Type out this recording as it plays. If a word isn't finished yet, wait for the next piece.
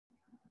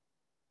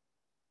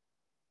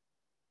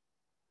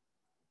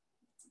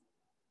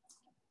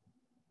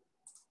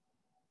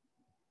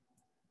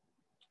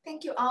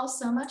Thank you all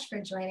so much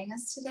for joining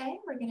us today.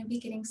 We're going to be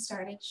getting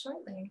started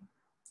shortly.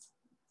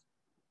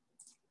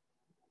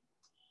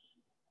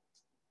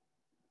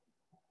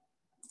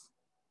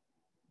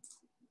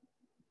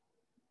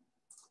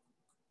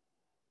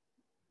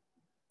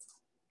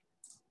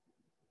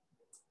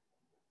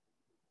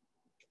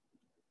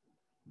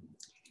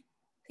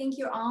 Thank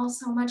you all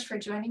so much for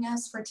joining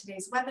us for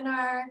today's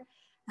webinar.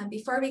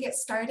 Before we get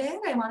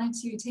started, I wanted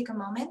to take a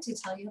moment to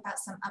tell you about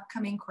some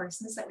upcoming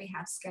courses that we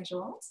have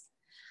scheduled.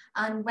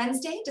 On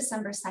Wednesday,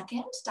 December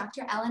 2nd,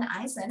 Dr. Ellen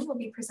Eisen will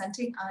be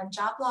presenting on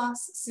job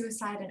loss,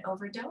 suicide, and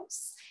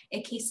overdose,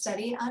 a case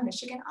study on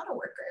Michigan auto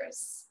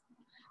workers.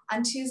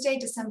 On Tuesday,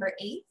 December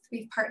 8th,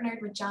 we've partnered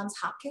with Johns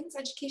Hopkins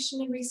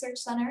Education and Research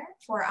Center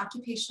for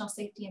Occupational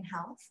Safety and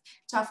Health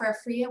to offer a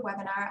free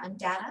webinar on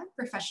data,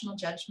 professional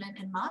judgment,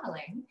 and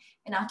modeling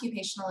in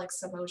occupational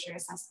exposure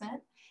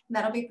assessment. And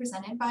that'll be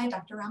presented by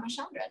Dr.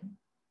 Ramachandran.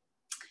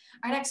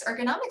 Our next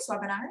ergonomics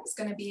webinar is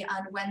going to be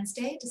on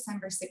Wednesday,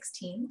 December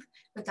 16th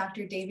with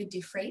Dr. David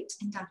Dufrate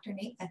and Dr.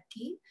 Nate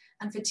Bethke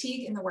on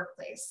fatigue in the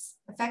workplace,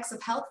 effects of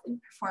health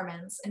and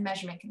performance and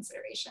measurement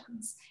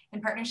considerations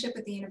in partnership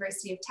with the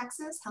University of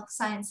Texas Health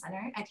Science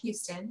Center at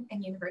Houston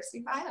and University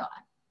of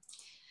Iowa.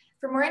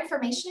 For more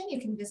information, you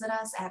can visit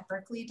us at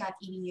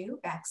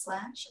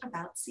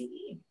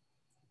berkeley.edu/about-CE.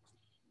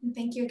 And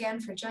thank you again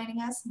for joining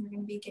us, and we're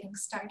going to be getting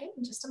started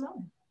in just a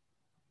moment.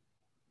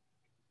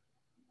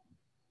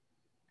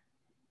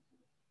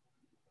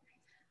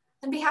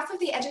 On behalf of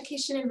the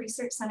Education and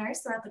Research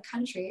Centers throughout the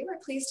country, we're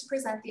pleased to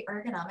present the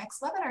Ergonomics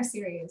webinar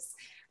series.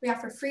 We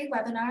offer free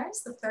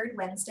webinars the third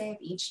Wednesday of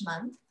each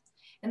month.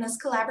 And this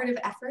collaborative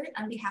effort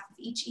on behalf of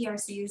each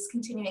ERC's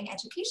continuing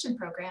education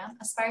program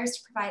aspires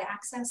to provide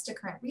access to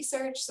current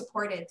research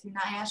supported through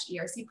NCOSH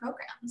ERC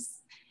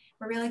programs.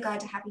 We're really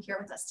glad to have you here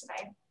with us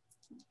today.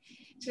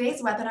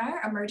 Today's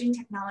webinar, Emerging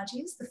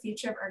Technologies, the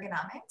Future of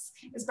Ergonomics,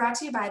 is brought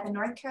to you by the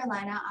North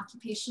Carolina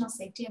Occupational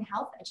Safety and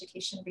Health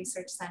Education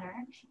Research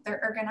Center,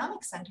 their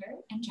Ergonomics Center,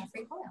 and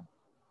Jeffrey Hoyle.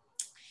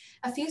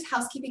 A few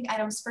housekeeping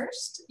items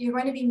first. You're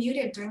going to be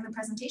muted during the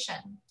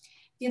presentation.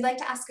 If you'd like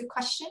to ask a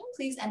question,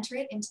 please enter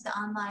it into the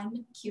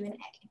online Q&A.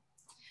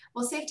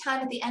 We'll save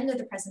time at the end of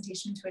the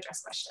presentation to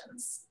address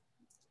questions.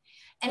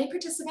 Any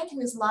participant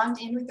who is logged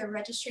in with their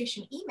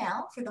registration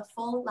email for the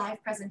full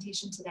live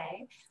presentation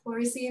today will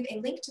receive a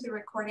link to the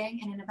recording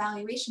and an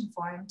evaluation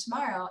form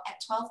tomorrow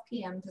at 12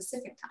 p.m.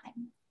 Pacific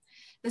time.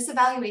 This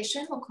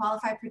evaluation will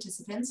qualify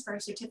participants for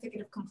a certificate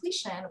of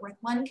completion worth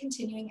 1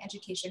 continuing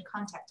education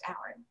contact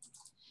hour.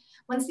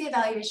 Once the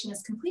evaluation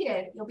is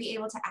completed, you'll be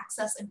able to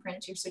access and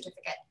print your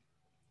certificate.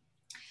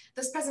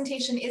 This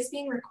presentation is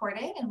being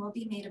recorded and will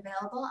be made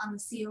available on the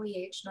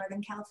COEH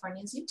Northern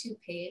California's YouTube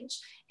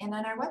page and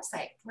on our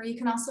website, where you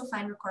can also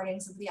find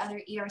recordings of the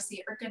other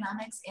ERC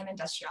ergonomics and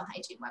industrial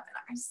hygiene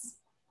webinars.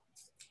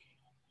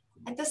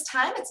 At this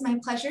time, it's my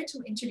pleasure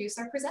to introduce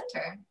our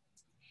presenter.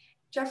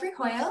 Jeffrey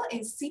Hoyle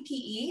is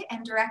CPE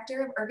and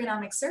Director of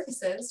Ergonomic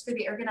Services for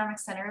the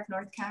Ergonomics Center of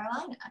North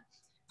Carolina,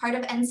 part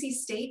of NC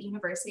State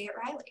University at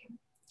Raleigh.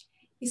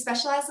 He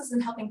specializes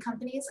in helping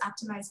companies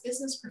optimize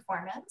business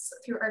performance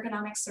through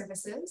ergonomic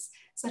services,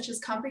 such as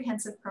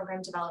comprehensive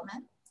program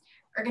development,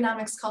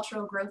 ergonomics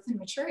cultural growth and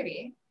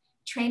maturity,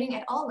 training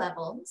at all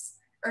levels,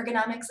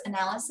 ergonomics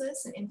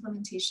analysis and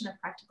implementation of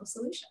practical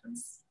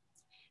solutions.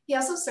 He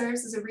also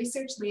serves as a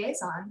research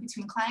liaison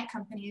between client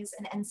companies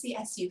and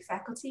NCSU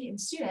faculty and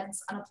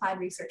students on applied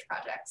research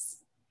projects.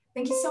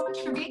 Thank you so much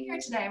for being here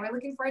today. We're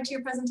looking forward to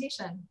your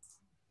presentation.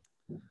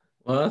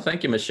 Well,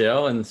 thank you,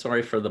 Michelle, and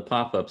sorry for the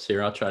pop-ups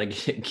here. I'll try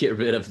to get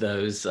rid of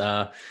those.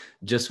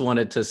 Just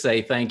wanted to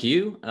say thank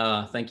you.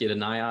 Thank you to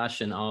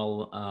NCOSH and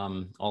all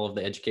of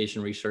the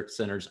education research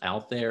centers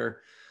out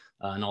there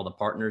and all the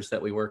partners that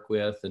we work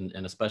with, and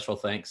a special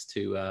thanks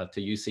to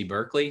UC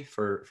Berkeley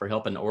for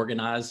helping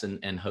organize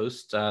and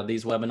host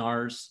these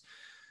webinars.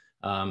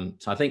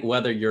 So I think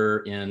whether you're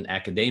in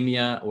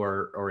academia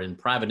or in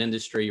private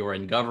industry or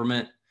in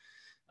government,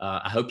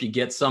 I hope you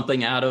get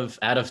something out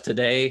of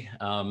today.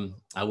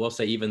 I will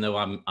say, even though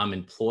I'm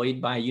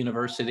employed by a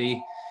university,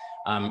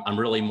 I'm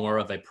really more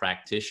of a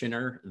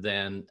practitioner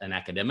than an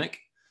academic,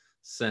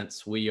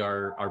 since we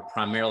are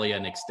primarily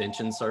an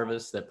extension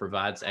service that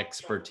provides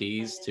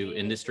expertise to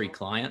industry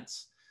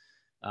clients.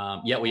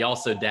 Yet we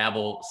also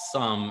dabble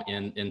some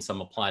in some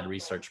applied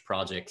research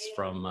projects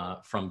from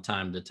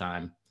time to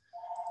time.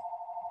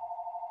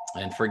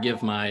 And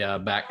forgive my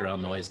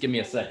background noise. Give me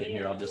a second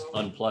here. I'll just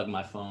unplug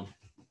my phone.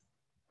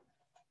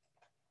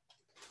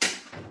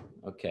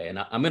 Okay, and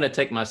I'm going to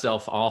take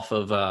myself off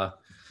of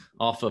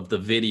the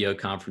video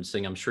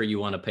conferencing. I'm sure you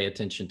want to pay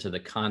attention to the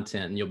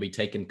content, and you'll be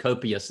taking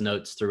copious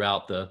notes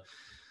throughout the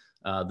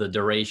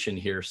duration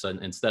here. So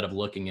instead of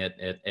looking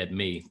at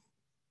me,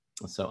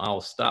 so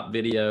I'll stop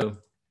video,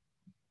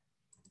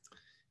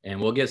 and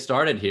we'll get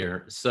started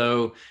here.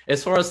 So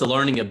as far as the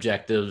learning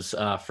objectives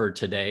for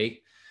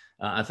today,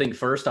 I think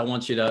first I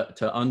want you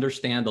to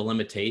understand the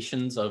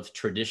limitations of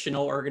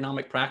traditional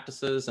ergonomic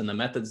practices and the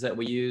methods that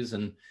we use,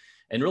 and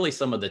and really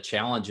some of the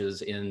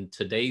challenges in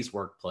today's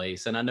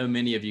workplace. And I know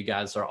many of you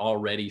guys are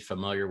already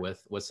familiar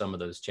with some of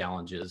those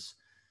challenges.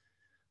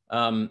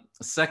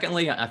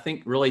 Secondly, I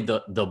think really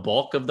the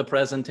bulk of the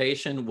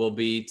presentation will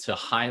be to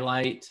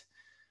highlight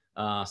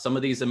some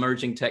of these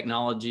emerging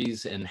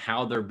technologies and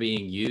how they're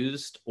being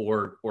used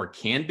or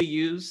can be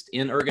used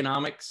in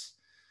ergonomics.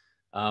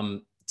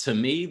 To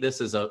me,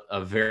 this is a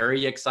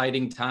very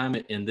exciting time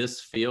in this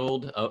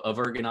field of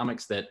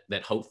ergonomics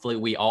that hopefully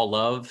we all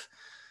love,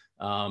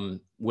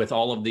 with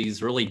all of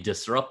these really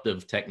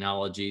disruptive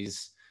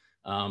technologies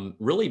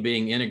really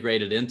being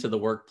integrated into the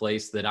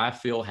workplace that I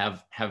feel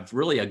have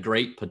really a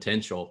great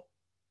potential.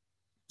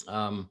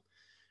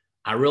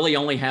 I really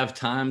only have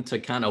time to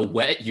kind of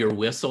wet your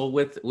whistle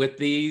with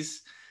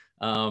these,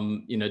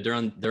 during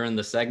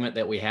the segment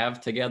that we have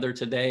together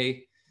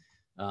today.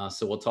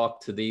 So we'll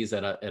talk to these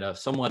at a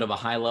somewhat of a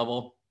high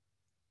level.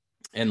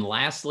 And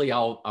lastly,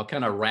 I'll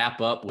kind of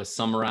wrap up with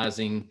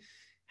summarizing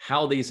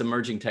how these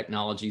emerging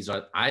technologies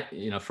are,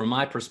 from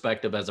my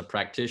perspective as a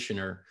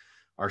practitioner,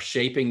 are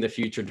shaping the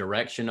future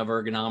direction of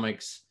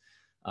ergonomics,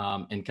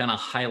 and kind of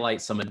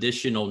highlight some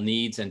additional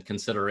needs and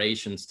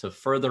considerations to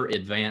further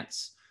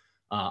advance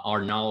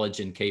our knowledge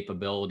and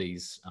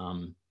capabilities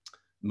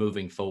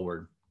moving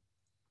forward.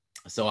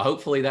 So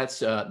hopefully that's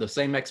the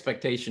same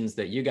expectations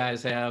that you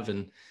guys have,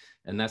 and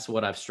that's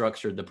what I've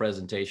structured the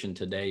presentation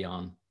today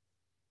on.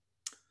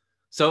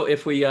 So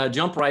if we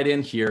jump right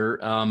in here,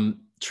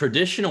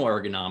 traditional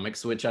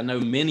ergonomics, which I know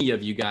many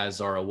of you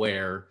guys are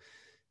aware,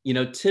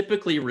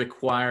 typically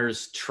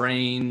requires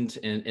trained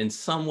and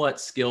somewhat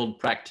skilled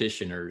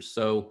practitioners.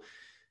 So,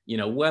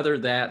 whether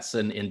that's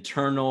an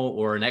internal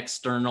or an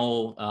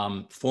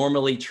external,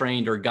 formally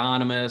trained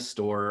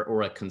ergonomist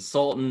or a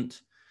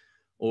consultant,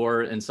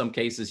 or in some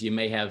cases, you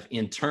may have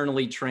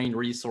internally trained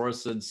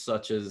resources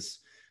such as,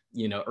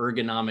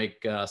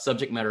 ergonomic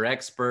subject matter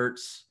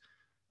experts,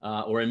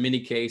 or in many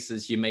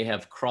cases, you may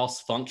have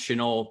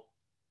cross-functional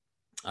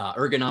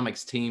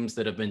ergonomics teams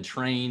that have been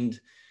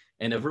trained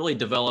and have really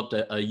developed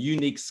a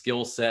unique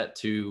skill set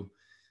to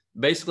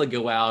basically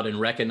go out and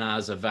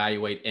recognize,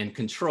 evaluate, and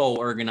control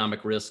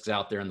ergonomic risks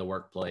out there in the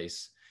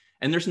workplace.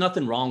 And there's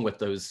nothing wrong with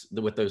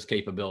those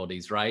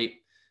capabilities, right?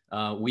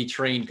 We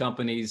train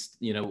companies,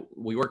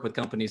 we work with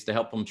companies to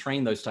help them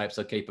train those types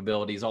of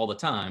capabilities all the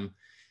time.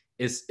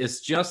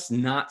 It's just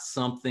not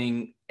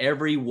something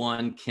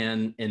everyone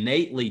can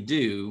innately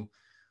do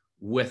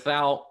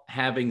without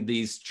having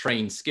these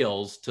trained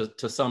skills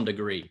to some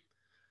degree.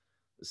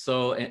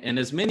 So, and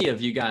as many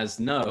of you guys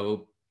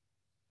know,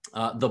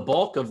 the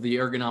bulk of the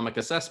ergonomic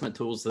assessment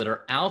tools that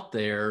are out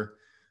there,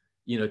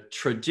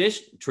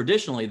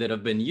 traditionally that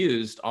have been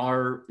used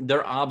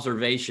they're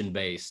observation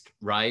based,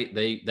 right?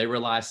 They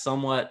rely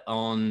somewhat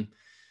on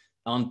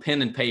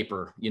pen and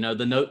paper,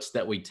 the notes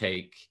that we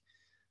take.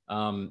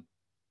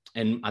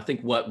 And I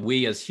think what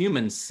we as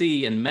humans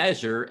see and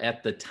measure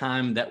at the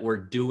time that we're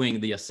doing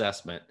the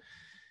assessment.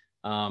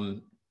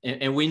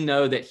 And we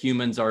know that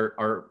humans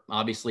are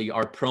obviously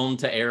prone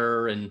to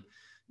error, and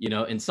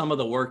and some of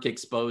the work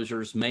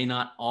exposures may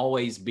not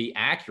always be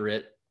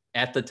accurate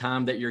at the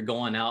time that you're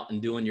going out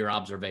and doing your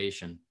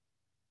observation.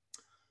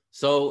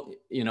 So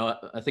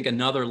I think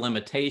another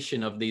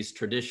limitation of these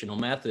traditional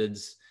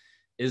methods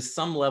is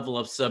some level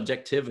of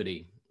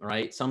subjectivity,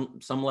 right? Some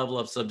level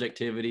of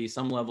subjectivity,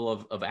 some level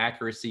of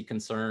accuracy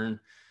concern,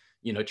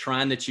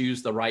 trying to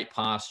choose the right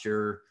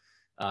posture,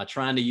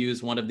 trying to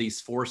use one of these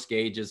force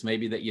gauges,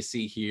 maybe that you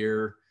see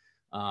here,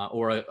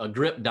 or a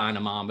grip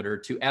dynamometer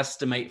to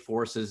estimate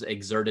forces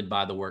exerted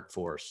by the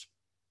workforce.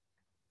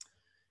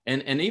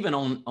 And even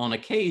on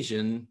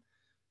occasion,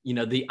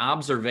 the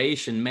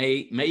observation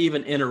may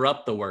even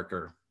interrupt the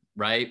worker,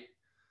 right?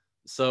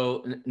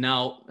 So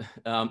now,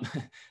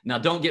 now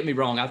don't get me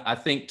wrong. I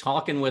think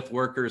talking with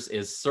workers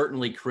is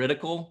certainly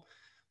critical,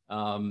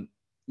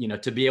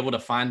 to be able to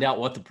find out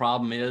what the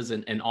problem is.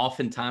 And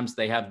oftentimes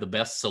they have the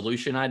best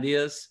solution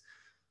ideas.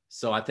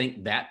 So I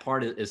think that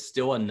part is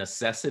still a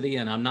necessity.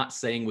 And I'm not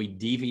saying we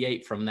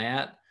deviate from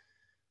that,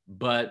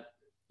 but,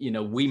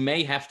 we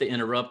may have to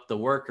interrupt the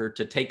worker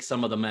to take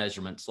some of the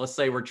measurements. Let's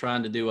say we're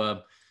trying to do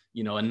a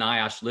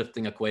NCOSH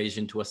lifting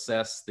equation to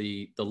assess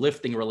the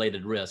lifting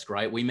related risk,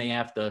 right? We may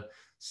have to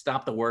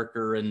stop the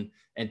worker and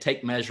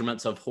take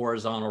measurements of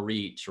horizontal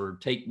reach, or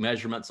take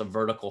measurements of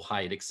vertical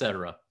height, et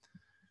cetera.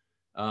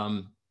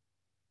 And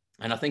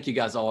I think you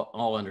guys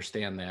all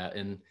understand that.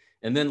 And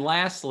then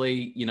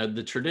lastly,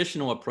 the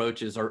traditional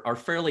approaches are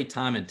fairly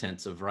time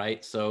intensive,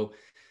 right? So,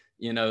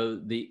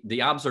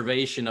 the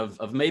observation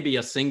of maybe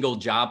a single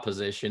job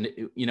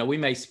position, we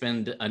may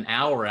spend an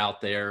hour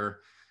out there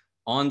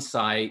on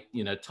site,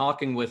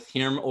 talking with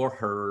him or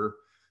her,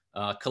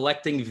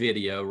 collecting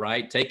video,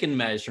 right? Taking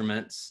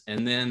measurements.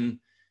 And then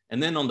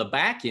on the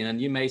back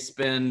end, you may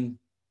spend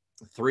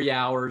 3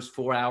 hours,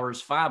 4 hours,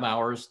 5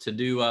 hours to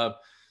do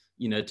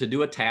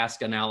a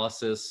task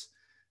analysis,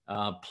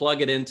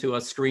 plug it into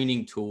a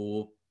screening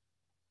tool,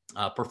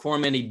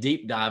 perform any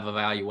deep dive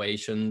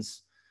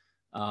evaluations,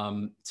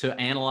 to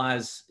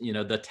analyze,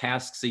 the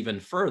tasks even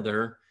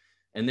further,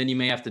 And then you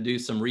may have to do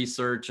some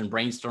research and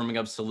brainstorming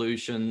of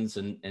solutions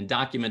and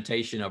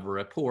documentation of a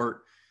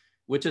report,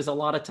 which is a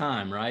lot of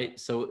time, right?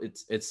 So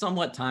it's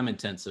somewhat time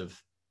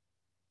intensive.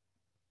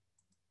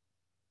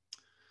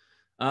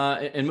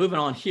 And moving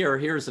on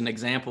here's an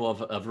example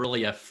of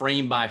really a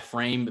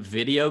frame-by-frame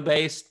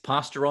video-based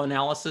postural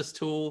analysis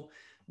tool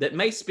that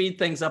may speed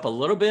things up a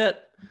little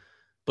bit,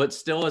 but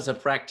still as a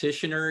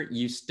practitioner,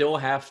 you still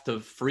have to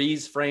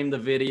freeze frame the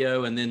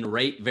video and then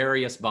rate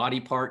various body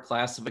part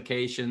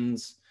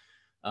classifications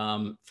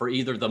for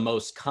either the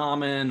most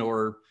common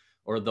or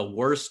the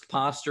worst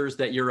postures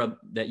that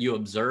you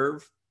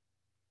observe.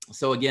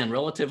 So again,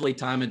 relatively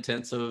time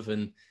intensive.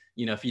 And,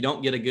 you know, if you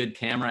don't get a good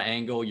camera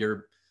angle,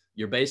 you're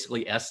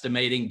basically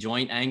estimating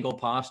joint angle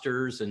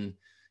postures, and,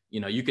 you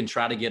know, you can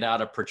try to get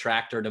out a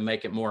protractor to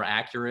make it more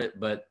accurate,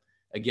 but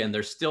again,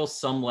 there's still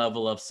some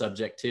level of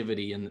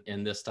subjectivity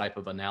in this type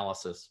of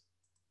analysis.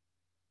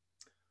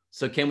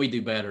 So can we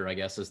do better, I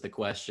guess, is the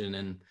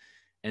question.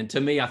 And to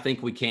me, I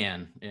think we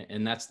can,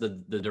 and that's the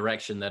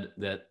direction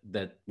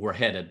that we're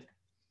headed.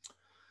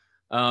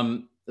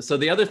 So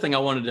the other thing I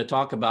wanted to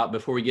talk about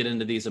before we get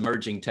into these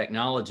emerging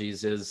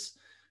technologies is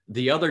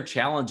the other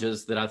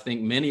challenges that I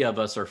think many of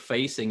us are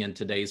facing in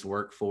today's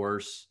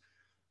workforce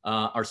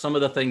are some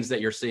of the things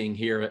that you're seeing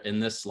here in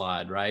this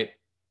slide, right?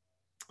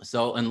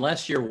 So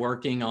unless you're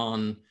working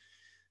on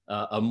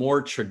a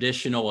more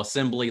traditional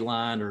assembly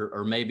line,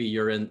 or maybe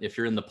if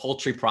you're in the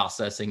poultry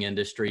processing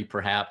industry,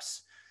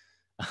 perhaps,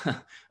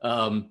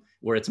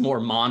 where it's more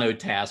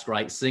monotask,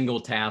 right?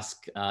 Single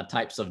task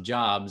types of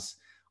jobs.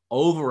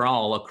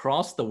 Overall,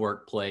 across the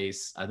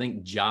workplace, I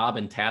think job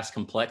and task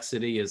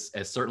complexity has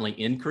certainly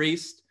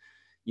increased.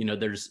 You know,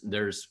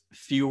 there's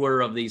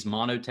fewer of these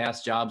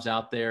monotask jobs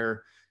out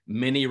there,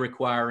 many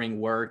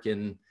requiring work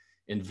in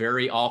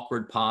very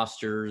awkward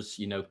postures,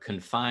 you know,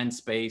 confined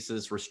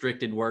spaces,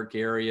 restricted work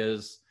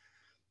areas,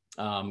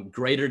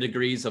 greater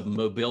degrees of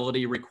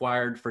mobility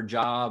required for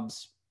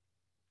jobs,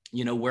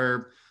 you know,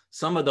 where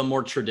some of the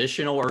more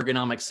traditional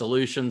ergonomic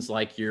solutions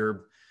like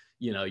your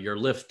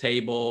lift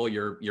table,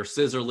 your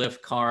scissor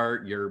lift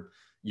cart, your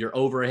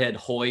overhead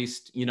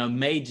hoist, you know,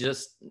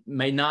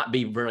 may not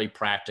be very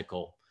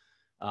practical.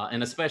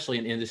 And especially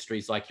in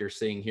industries like you're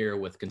seeing here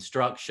with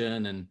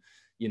construction and,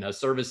 you know,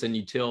 service and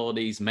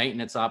utilities,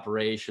 maintenance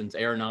operations,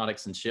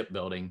 aeronautics, and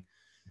shipbuilding,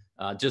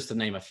 just to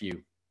name a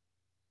few.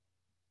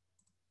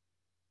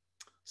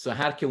 So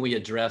how can we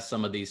address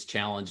some of these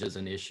challenges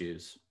and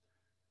issues?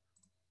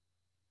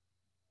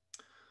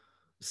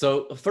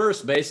 So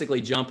first,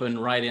 basically jumping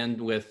right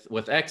in with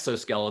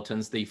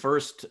exoskeletons, the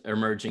first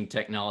emerging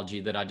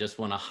technology that I just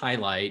want to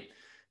highlight.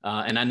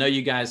 And I know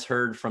you guys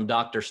heard from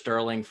Dr.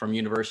 Sterling from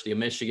University of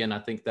Michigan. I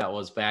think that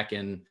was back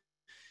in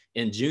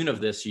June of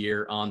this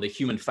year on the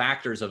human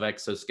factors of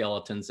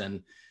exoskeletons.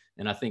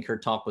 And I think her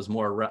talk was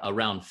more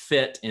around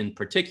fit in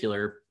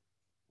particular.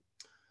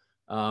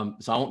 So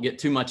I won't get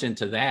too much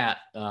into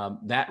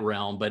that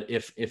realm, but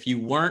if you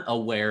weren't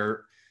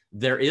aware,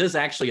 there is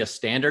actually a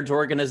standards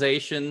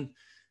organization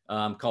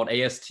called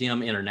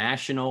ASTM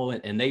International,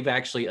 and they've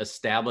actually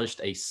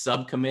established a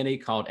subcommittee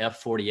called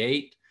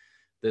F48.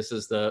 This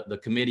is the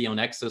Committee on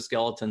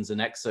Exoskeletons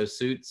and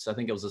Exosuits. I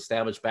think it was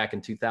established back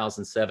in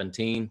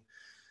 2017.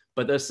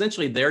 But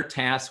essentially they're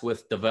tasked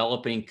with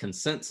developing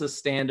consensus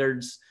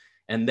standards,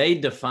 and they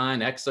define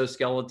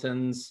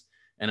exoskeletons.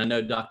 And I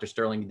know Dr.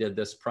 Sterling did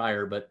this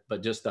prior,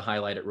 but just to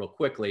highlight it real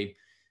quickly,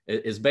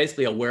 it is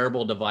basically a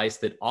wearable device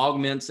that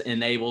augments,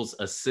 enables,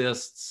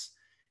 assists,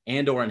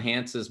 and or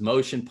enhances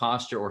motion,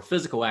 posture, or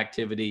physical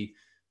activity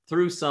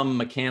through some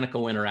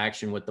mechanical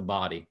interaction with the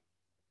body,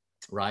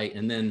 right?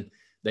 And then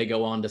they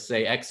go on to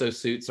say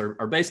exosuits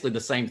are basically the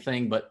same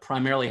thing, but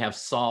primarily have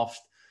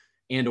soft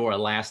and or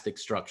elastic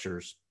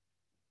structures.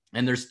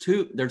 And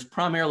there's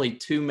primarily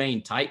two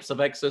main types of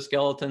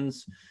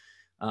exoskeletons.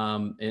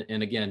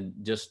 And again,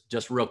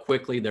 just real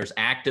quickly, there's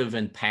active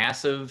and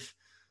passive.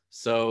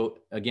 So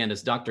again,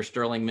 as Dr.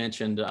 Sterling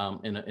mentioned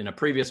in a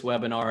previous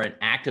webinar, an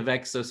active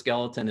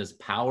exoskeleton is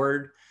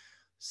powered.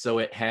 So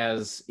it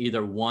has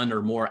either one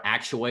or more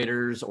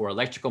actuators or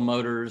electrical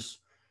motors,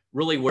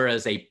 really,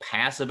 whereas a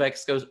passive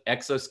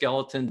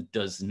exoskeleton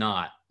does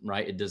not,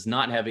 right? It does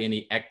not have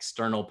any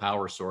external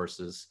power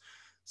sources.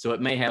 So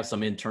it may have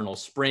some internal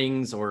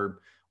springs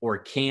or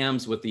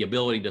cams with the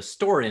ability to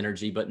store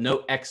energy, but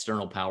no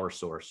external power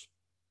source.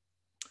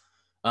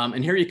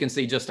 And here you can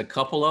see just a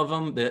couple of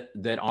them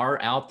that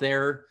are out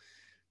there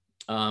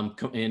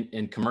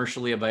and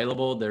commercially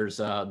available. There's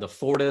the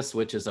Fortis,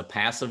 which is a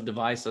passive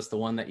device. That's the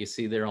one that you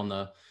see there on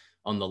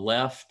the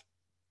left,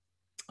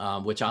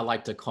 which I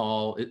like to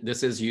call,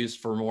 this is used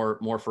for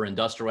more for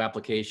industrial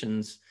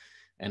applications.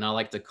 And I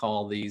like to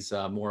call these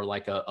more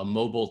like a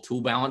mobile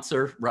tool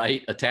balancer,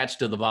 right, attached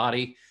to the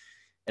body.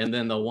 And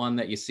then the one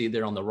that you see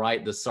there on the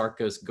right, the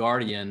Sarcos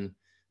Guardian,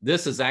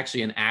 this is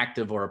actually an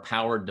active or a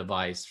powered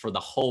device for the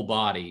whole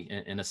body,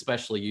 and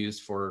especially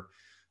used for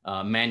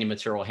manual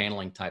material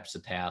handling types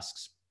of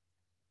tasks.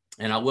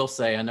 And I will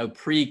say, I know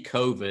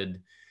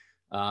pre-COVID,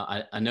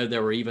 I know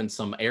there were even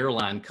some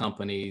airline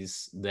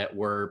companies that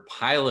were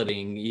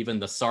piloting even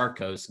the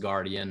Sarcos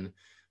Guardian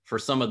for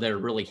some of their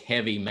really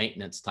heavy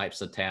maintenance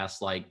types of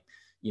tasks, like,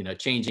 you know,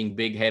 changing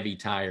big heavy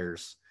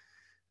tires.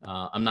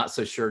 I'm not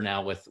so sure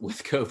now with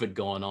COVID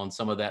going on,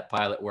 some of that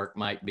pilot work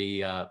might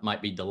be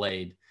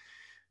delayed.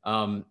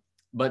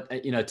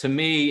 But you know, to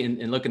me,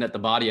 in looking at the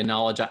body of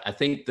knowledge, I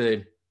think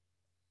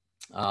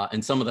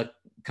and some of the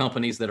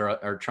companies that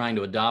are trying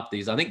to adopt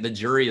these, I think the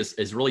jury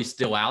is really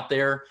still out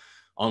there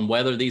on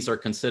whether these are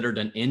considered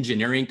an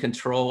engineering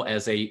control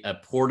as a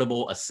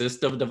portable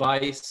assistive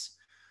device,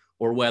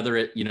 or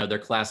whether they're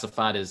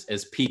classified as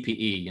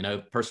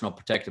PPE, personal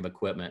protective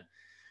equipment.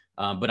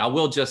 But I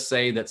will just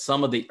say that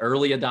some of the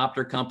early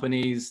adopter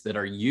companies that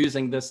are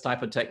using this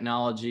type of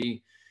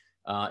technology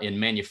in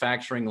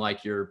manufacturing,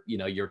 like your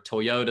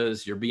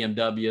Toyotas, your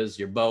BMWs,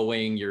 your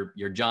Boeing,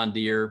 your John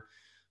Deere,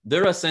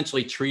 they're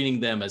essentially treating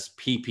them as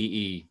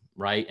PPE,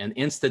 right? And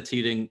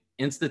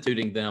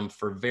instituting them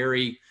for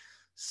very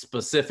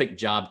specific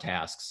job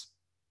tasks.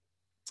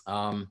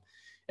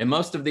 And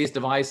most of these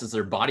devices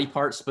are body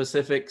part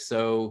specific.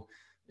 So,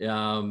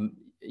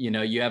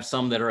 you have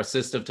some that are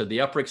assistive to the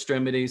upper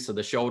extremities, so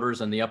the shoulders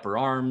and the upper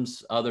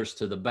arms, others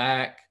to the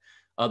back,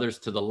 others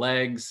to the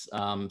legs.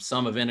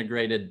 Some have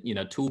integrated,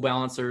 tool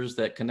balancers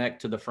that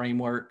connect to the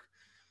framework.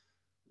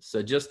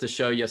 So just to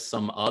show you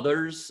some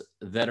others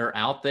that are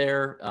out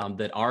there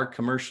that are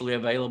commercially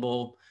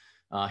available,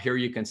 here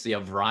you can see a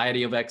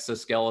variety of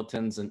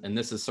exoskeletons, and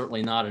this is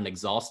certainly not an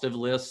exhaustive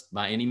list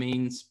by any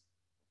means.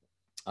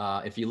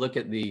 If you look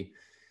at the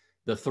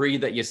three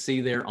that you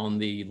see there on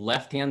the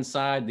left-hand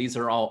side, these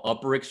are all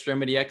upper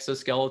extremity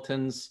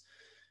exoskeletons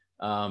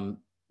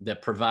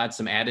that provide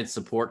some added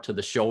support to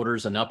the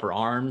shoulders and upper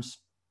arms.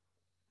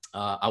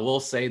 I will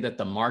say that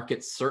the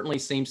market certainly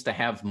seems to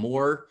have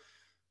more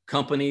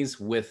companies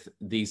with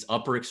these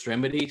upper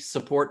extremity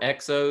support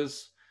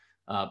exos,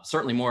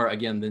 certainly more,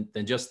 again,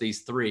 than just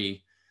these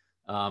three.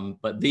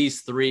 But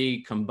these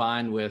three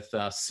combined with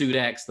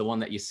SuitX, the one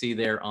that you see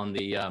there on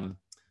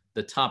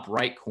the top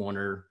right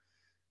corner,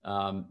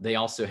 they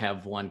also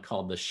have one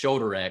called the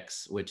Shoulder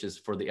X, which is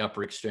for the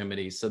upper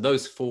extremities. So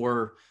those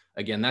four,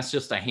 again, that's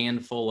just a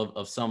handful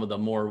of some of the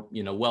more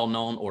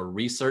well-known or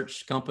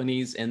research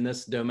companies in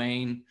this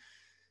domain.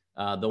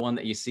 The one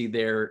that you see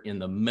there in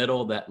the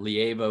middle, that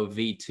Lievo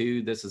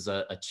V2, this is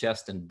a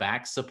chest and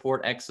back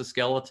support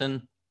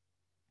exoskeleton.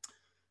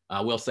 I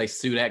will say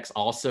SuitX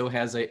also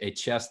has a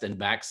chest and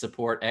back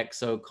support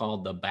exo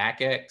called the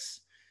Back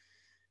X.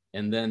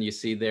 And then you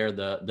see there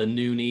the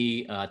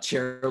Noonie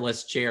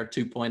chairless chair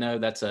 2.0.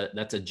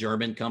 That's a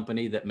German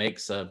company that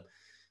makes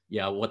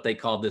what they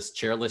call this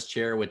chairless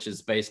chair, which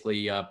is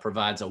basically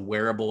provides a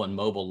wearable and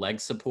mobile leg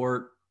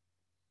support.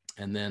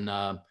 And then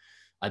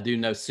I do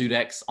know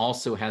SuitX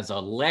also has a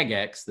Leg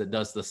X that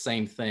does the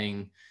same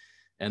thing.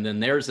 And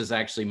then theirs is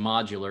actually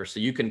modular. So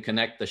you can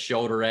connect the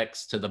Shoulder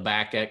X to the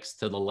Back X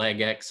to the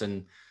Leg X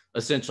and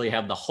essentially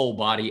have the whole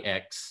body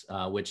X,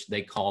 which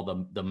they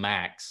call the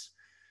Max.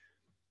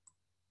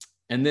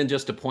 And then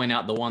just to point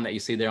out the one that you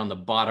see there on the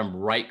bottom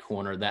right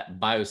corner, that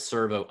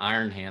Bioservo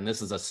Iron Hand,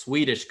 this is a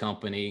Swedish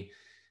company,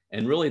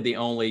 and really the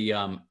only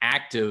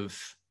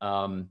active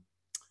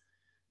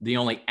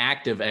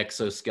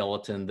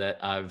exoskeleton that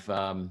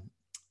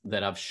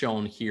I've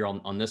shown here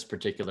on this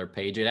particular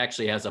page. It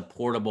actually has a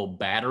portable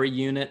battery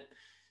unit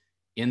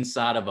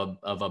inside of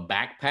a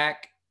backpack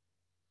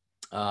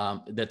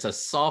that's a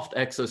soft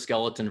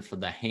exoskeleton for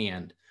the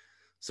hand.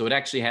 So it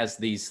actually has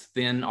these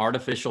thin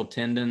artificial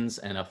tendons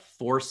and a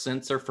force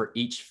sensor for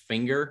each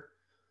finger.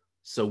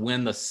 So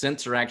when the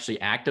sensor actually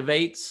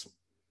activates,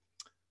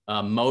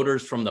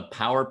 motors from the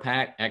power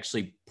pack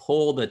actually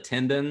pull the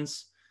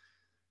tendons,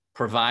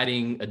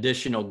 providing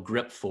additional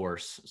grip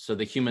force, so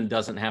the human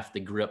doesn't have to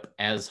grip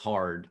as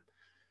hard.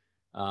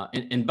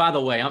 And by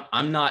the way,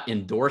 I'm not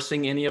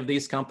endorsing any of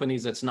these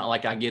companies. It's not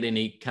like I get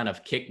any kind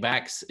of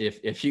kickbacks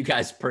if you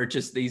guys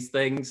purchase these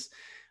things.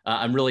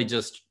 I'm really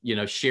just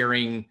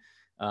sharing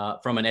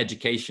from an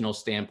educational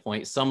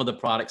standpoint some of the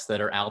products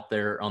that are out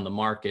there on the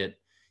market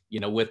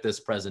with this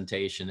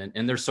presentation,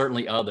 and there's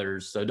certainly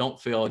others. So don't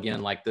feel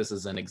again like this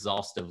is an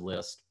exhaustive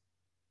list.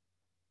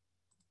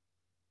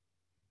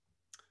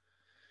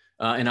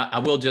 And I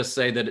will just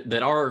say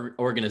that our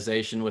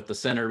organization, with the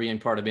center being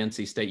part of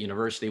NC State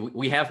University,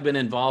 we have been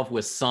involved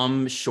with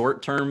some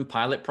short-term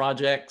pilot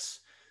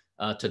projects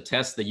to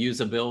test the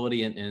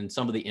usability and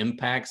some of the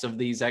impacts of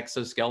these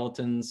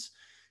exoskeletons,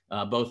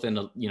 both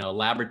in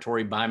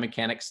laboratory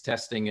biomechanics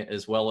testing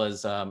as well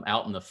as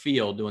out in the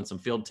field doing some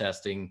field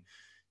testing.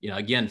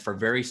 Again, for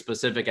very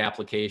specific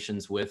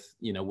applications with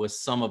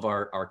some of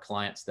our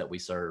clients that we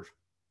serve.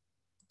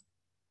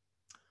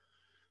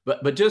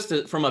 But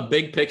just from a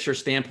big picture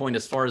standpoint,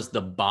 as far as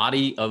the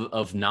body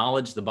of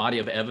knowledge, the body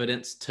of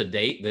evidence to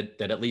date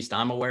that at least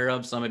I'm aware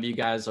of, some of you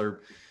guys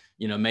are,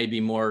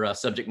 maybe more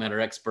subject matter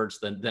experts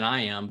than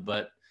I am.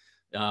 But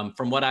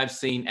from what I've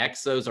seen,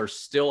 exos are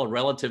still a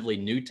relatively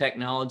new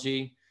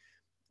technology.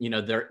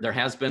 There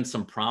has been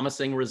some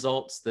promising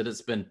results that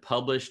has been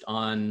published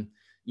on,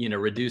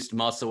 reduced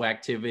muscle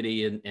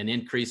activity and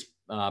increased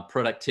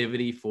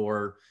productivity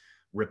for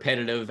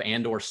repetitive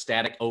and or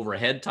static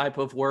overhead type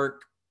of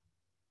work.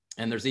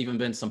 And there's even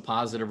been some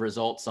positive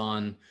results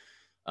on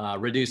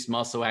reduced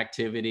muscle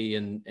activity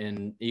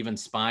and even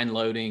spine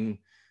loading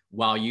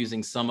while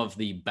using some of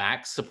the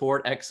back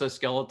support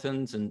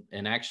exoskeletons.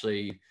 And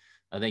actually,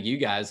 I think you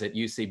guys at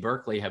UC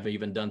Berkeley have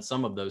even done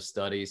some of those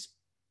studies.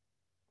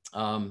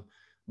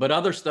 But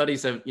other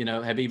studies have,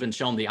 have even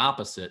shown the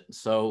opposite.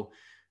 So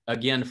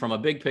again, from a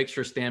big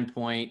picture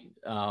standpoint,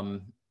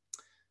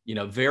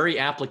 very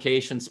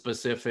application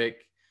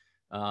specific.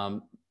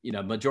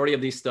 Majority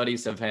of these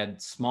studies have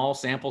had small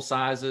sample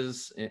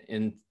sizes,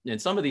 and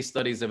some of these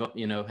studies have,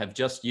 have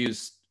just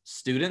used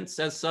students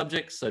as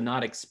subjects, so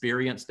not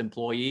experienced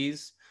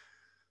employees.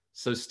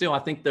 So still, I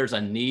think there's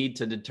a need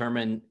to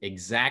determine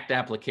exact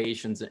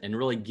applications and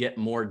really get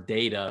more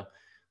data,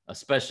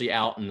 especially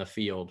out in the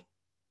field.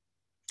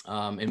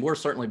 And we're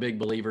certainly big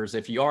believers.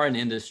 If you are in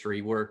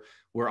industry, we're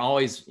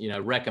always,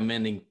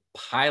 recommending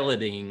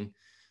piloting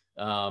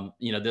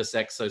this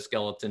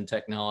exoskeleton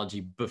technology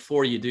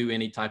before you do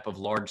any type of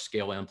large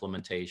scale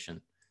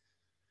implementation.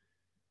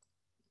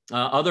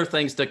 Other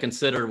things to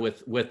consider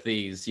with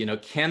these,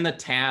 can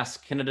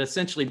it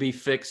essentially be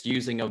fixed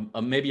using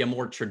maybe a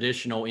more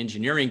traditional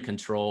engineering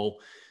control,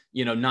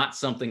 not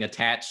something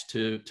attached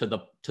to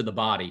the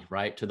body,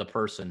 right, to the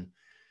person.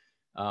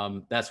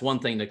 That's one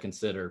thing to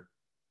consider.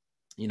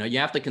 You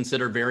have to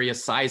consider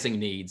various sizing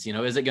needs.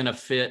 Is it going to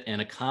fit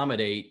and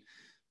accommodate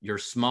your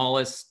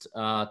smallest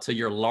to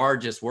your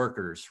largest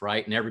workers,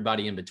 right? And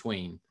everybody in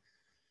between.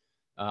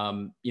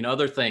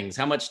 Other things,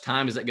 how much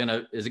time is it going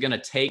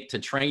to take to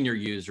train your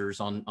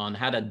users on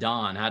how to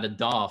don, how to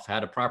doff,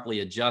 how to properly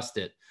adjust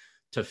it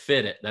to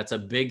fit it? That's a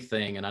big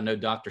thing. And I know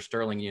Dr.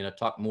 Sterling,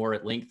 talked more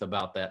at length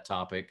about that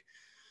topic.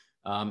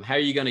 How are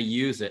you going to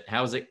use it?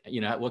 How is it,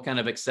 what kind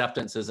of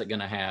acceptance is it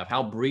going to have?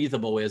 How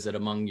breathable is it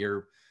among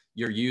your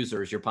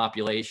users, your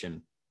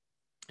population?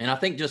 And I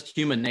think just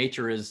human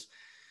nature is,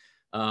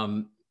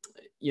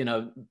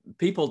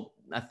 people,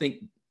 I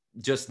think,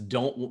 just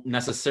don't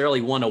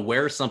necessarily want to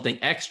wear something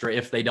extra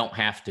if they don't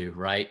have to,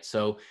 right?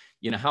 So,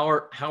 how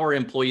are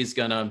employees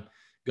gonna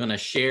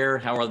share?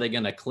 How are they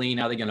gonna clean?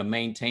 How are they gonna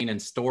maintain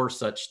and store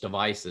such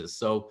devices?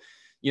 So,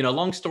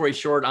 long story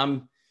short,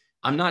 I'm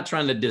not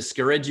trying to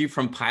discourage you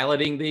from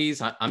piloting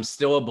these. I'm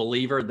still a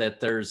believer that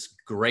there's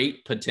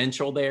great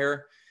potential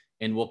there,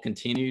 and we'll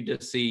continue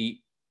to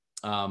see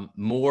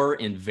more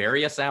in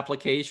various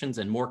applications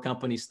and more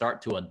companies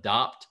start to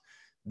adopt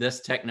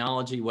this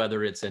technology,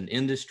 whether it's in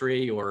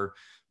industry or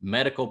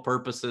medical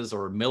purposes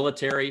or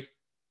military.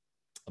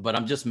 But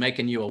I'm just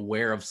making you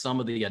aware of some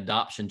of the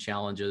adoption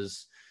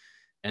challenges,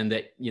 and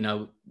that,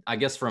 I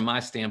guess from my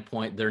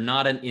standpoint, they're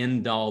not an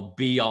end all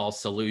be all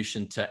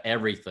solution to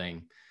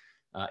everything,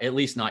 at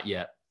least not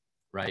yet,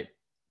 right?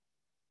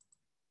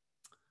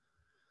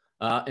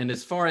 And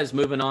as far as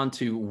moving on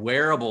to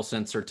wearable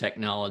sensor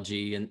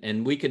technology,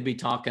 and we could be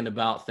talking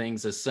about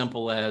things as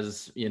simple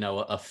as,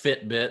 a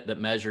Fitbit that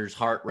measures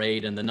heart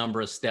rate and the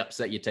number of steps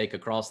that you take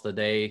across the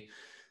day,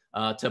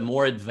 to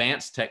more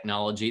advanced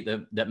technology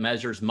that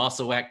measures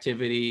muscle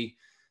activity,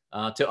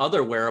 to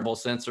other wearable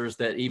sensors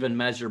that even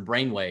measure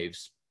brain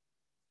waves.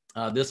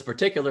 This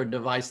particular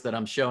device that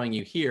I'm showing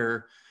you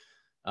here,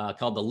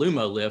 called the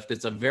Lumo Lift,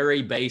 it's a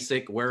very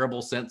basic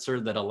wearable sensor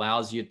that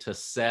allows you to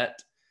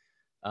set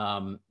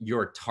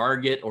your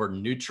target or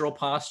neutral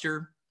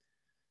posture.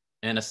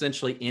 And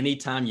essentially,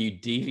 anytime you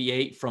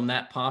deviate from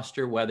that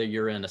posture, whether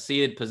you're in a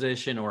seated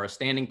position or a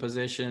standing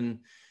position,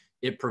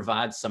 it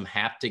provides some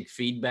haptic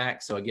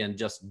feedback. So again,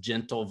 just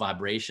gentle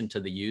vibration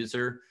to the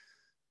user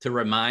to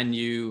remind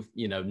you,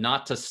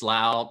 not to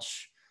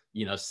slouch,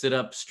 sit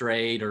up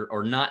straight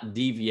or not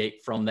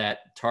deviate from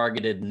that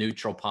targeted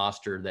neutral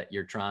posture that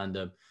you're trying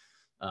to,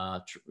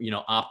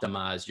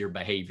 optimize your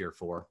behavior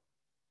for.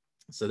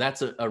 So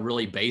that's a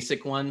really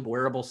basic one,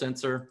 wearable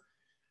sensor.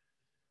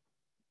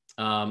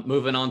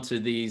 Moving on to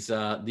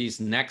these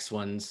next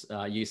ones,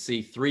 you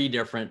see three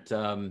different,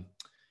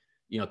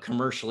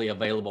 commercially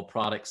available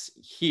products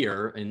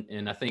here.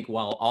 And I think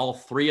while all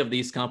three of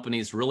these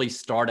companies really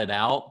started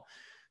out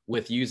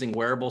with using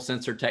wearable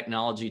sensor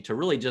technology to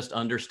really just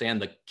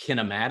understand the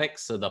kinematics,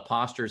 so the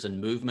postures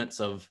and movements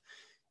of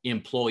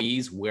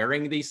employees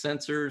wearing these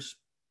sensors,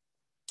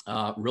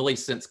 really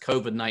since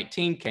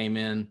COVID-19 came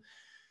in,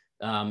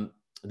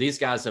 these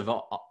guys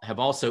have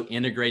also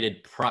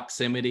integrated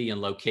proximity and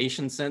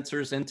location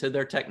sensors into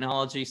their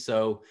technology,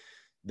 so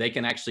they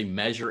can actually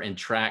measure and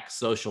track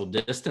social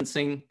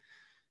distancing.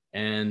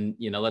 And,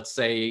 let's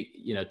say,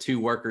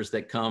 two workers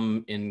that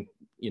come in,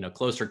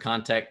 closer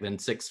contact than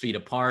 6 feet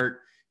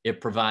apart,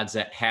 it provides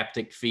that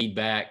haptic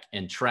feedback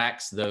and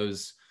tracks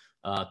those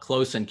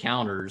close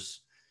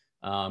encounters,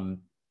 and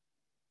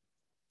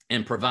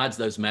provides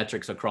those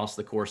metrics across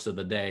the course of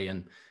the day.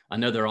 And I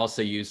know they're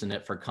also using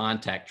it for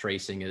contact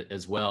tracing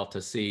as well,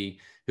 to see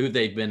who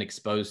they've been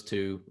exposed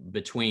to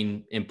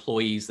between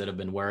employees that have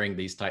been wearing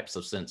these types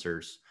of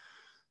sensors.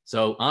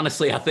 So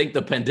honestly, I think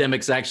the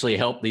pandemic's actually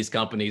helped these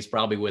companies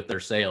probably with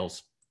their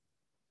sales.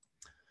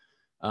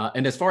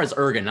 And as far as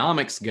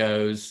ergonomics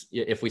goes,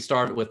 if we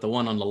start with the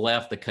one on the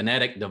left, the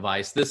kinetic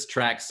device, this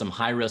tracks some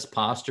high-risk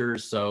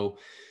postures. So,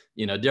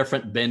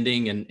 different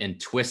bending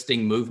and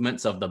twisting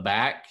movements of the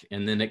back.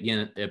 And then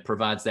again, it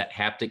provides that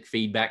haptic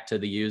feedback to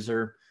the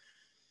user.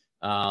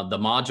 The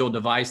module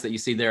device that you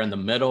see there in the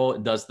middle,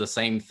 it does the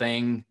same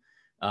thing,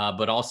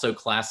 but also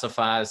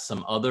classifies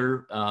some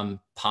other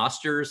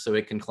postures. So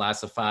it can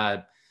classify,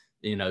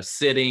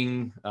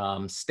 sitting,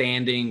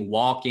 standing,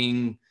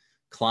 walking,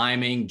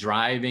 climbing,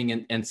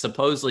 driving, and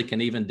supposedly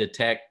can even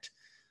detect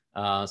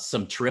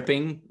some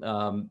tripping,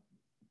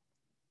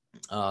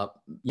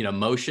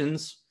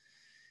 motions.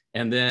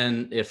 And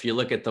then if you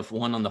look at the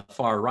one on the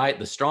far right,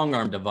 the strong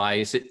arm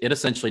device, it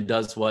essentially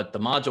does what the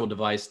module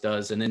device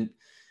does, and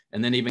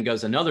then even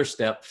goes another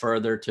step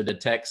further to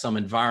detect some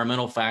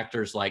environmental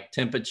factors like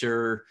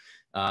temperature,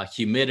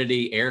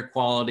 humidity, air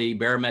quality,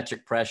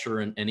 barometric pressure,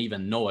 and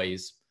even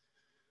noise.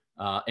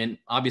 And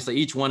obviously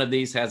each one of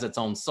these has its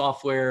own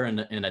software and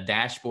a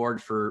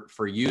dashboard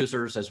for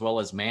users as well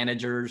as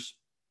managers.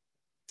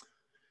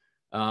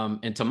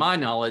 And to my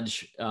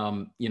knowledge,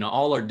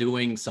 all are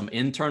doing some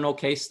internal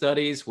case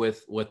studies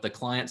with the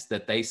clients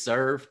that they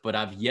serve, but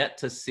I've yet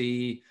to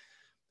see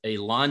a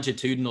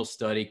longitudinal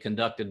study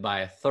conducted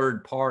by a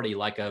third party,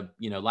 like a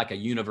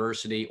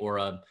university or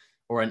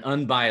an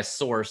unbiased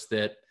source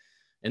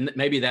and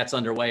maybe that's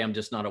underway. I'm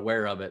just not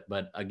aware of it.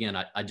 But again,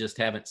 I just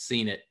haven't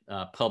seen it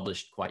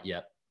published quite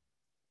yet.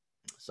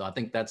 So I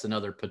think that's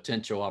another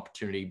potential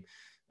opportunity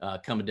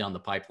coming down the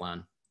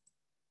pipeline.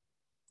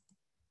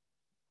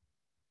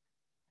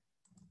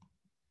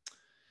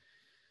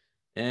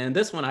 And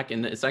this one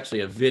it's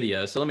actually a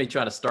video. So let me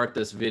try to start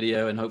this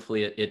video and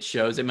hopefully it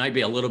shows. It might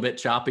be a little bit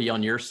choppy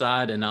on your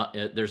side and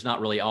there's not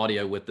really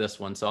audio with this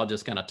one. So I'll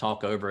just kind of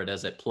talk over it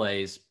as it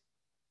plays.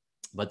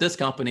 But this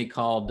company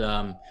called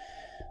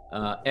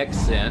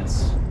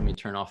Xsense, let me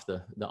turn off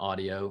the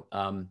audio.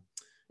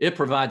 It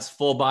provides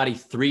full body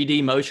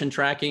 3D motion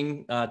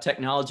tracking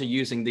technology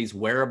using these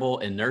wearable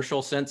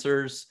inertial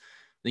sensors.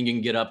 I think you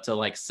can get up to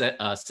like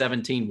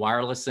 17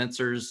 wireless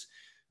sensors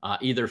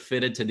either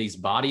fitted to these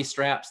body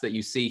straps that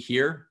you see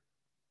here,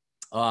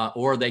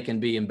 or they can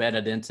be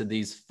embedded into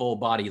these full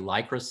body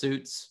Lycra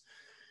suits.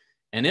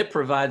 And it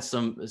provides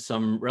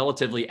some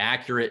relatively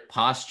accurate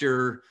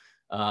posture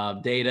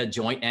data,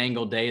 joint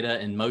angle data,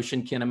 and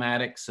motion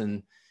kinematics.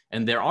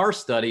 And there are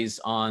studies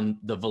on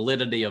the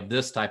validity of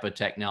this type of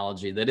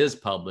technology that is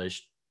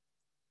published,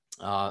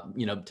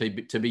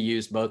 to be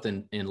used both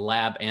in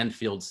lab and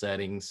field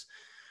settings.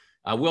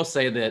 I will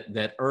say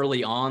that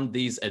early on,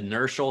 these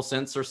inertial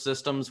sensor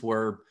systems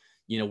were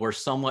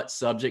somewhat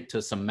subject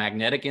to some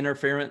magnetic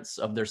interference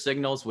of their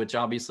signals, which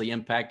obviously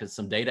impacted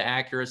some data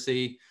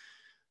accuracy.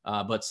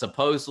 But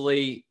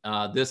supposedly,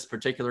 this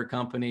particular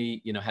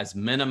company, has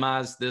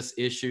minimized this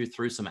issue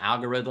through some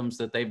algorithms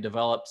that they've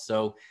developed.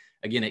 So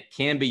again, it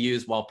can be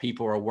used while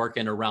people are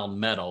working around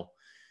metal,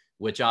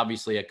 which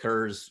obviously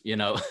occurs,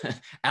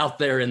 out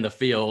there in the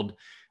field.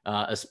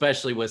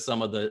 Especially with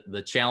some of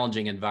the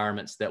challenging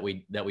environments that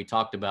we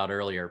talked about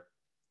earlier.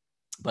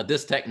 But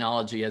this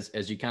technology,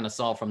 as you kind of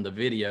saw from the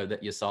video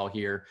that you saw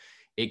here,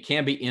 it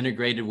can be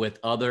integrated with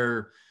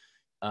other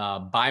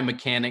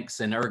biomechanics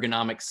and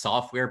ergonomics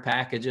software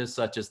packages,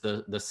 such as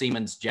the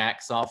Siemens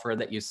Jack software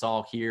that you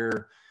saw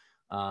here,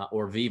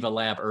 or Viva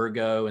Lab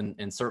Ergo,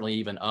 and certainly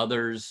even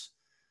others.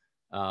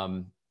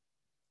 So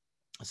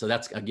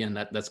that's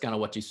kind of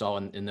what you saw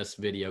in this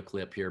video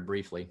clip here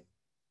briefly.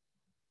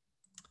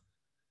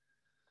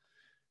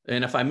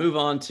 And if I move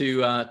on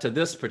to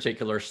this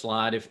particular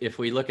slide, if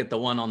we look at the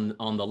one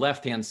on the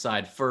left-hand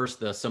side first,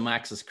 the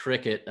Somaxis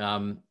Cricket,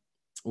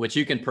 which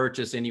you can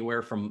purchase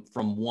anywhere from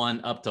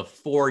 1 up to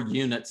 4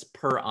 units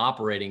per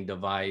operating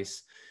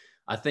device.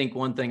 I think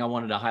one thing I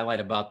wanted to highlight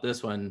about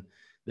this one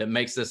that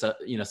makes this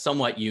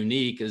somewhat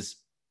unique is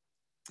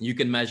you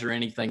can measure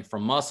anything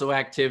from muscle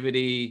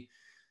activity,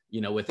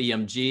 with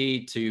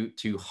EMG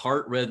to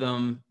heart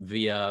rhythm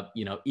via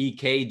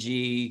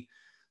EKG,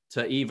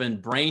 to even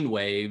brain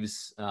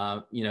waves,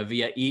 via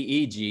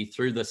EEG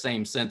through the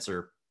same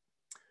sensor.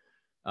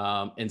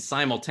 And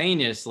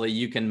simultaneously,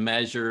 you can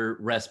measure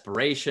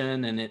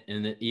respiration, and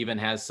it even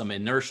has some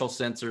inertial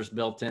sensors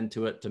built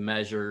into it to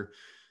measure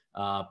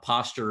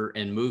posture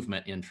and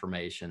movement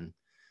information.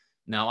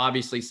 Now,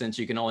 obviously, since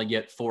you can only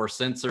get 4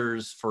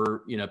 sensors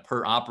for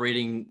per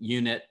operating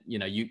unit,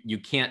 you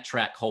can't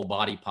track whole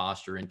body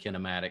posture and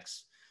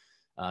kinematics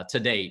to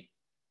date.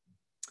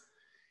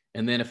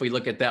 And then if we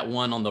look at that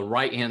one on the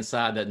right-hand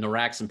side, that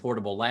Noraxon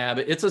Portable Lab,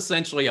 it's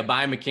essentially a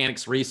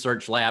biomechanics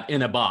research lab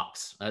in a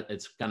box.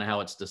 It's kind of how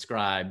it's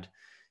described.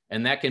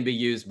 And that can be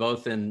used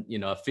both in,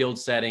 a field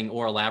setting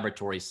or a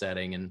laboratory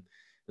setting. And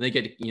I think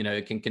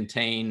it can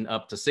contain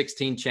up to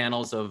 16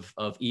 channels of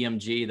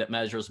EMG that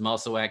measures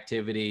muscle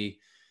activity,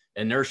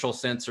 inertial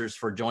sensors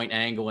for joint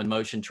angle and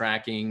motion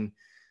tracking,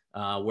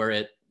 where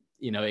it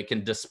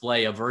can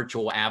display a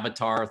virtual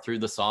avatar through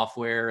the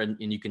software, and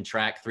you can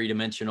track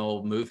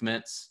 3-dimensional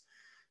movements.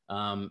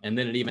 And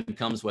then it even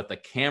comes with a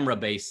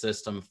camera-based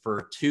system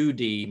for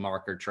 2D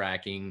marker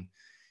tracking.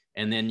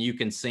 and then you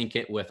can sync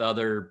it with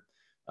other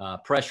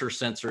pressure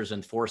sensors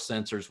and force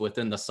sensors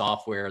within the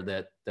software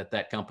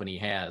that company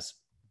has.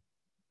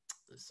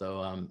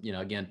 So, you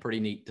know, again, pretty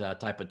neat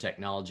type of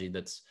technology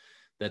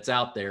that's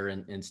out there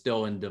and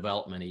still in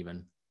development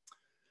even.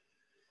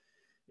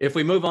 If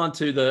we move on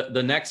to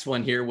the next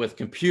one here with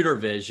computer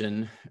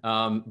vision,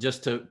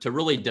 just to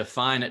really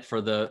define it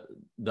for the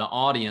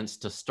audience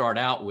to start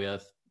out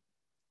with,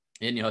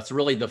 and, you know, it's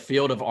really the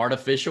field of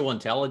artificial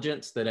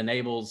intelligence that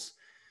enables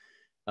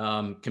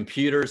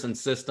computers and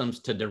systems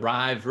to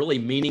derive really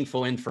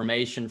meaningful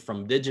information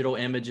from digital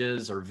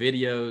images or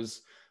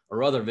videos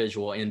or other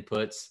visual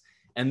inputs,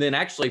 and then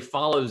actually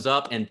follows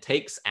up and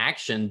takes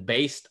action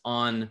based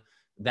on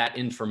that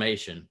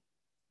information,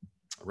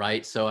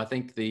 right? So I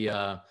think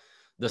the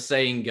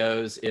saying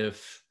goes,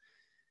 if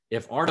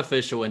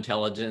artificial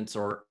intelligence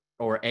or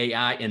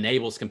AI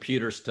enables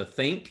computers to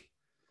think,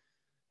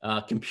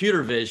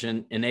 computer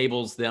vision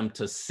enables them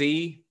to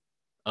see,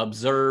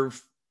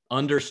 observe,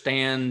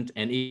 understand,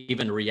 and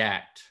even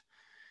react,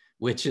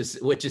 which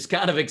is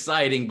kind of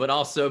exciting, but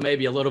also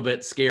maybe a little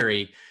bit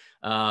scary.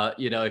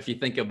 You know, if you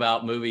think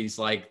about movies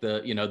like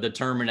the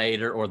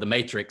Terminator or the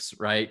Matrix,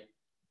 right?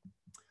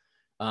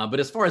 But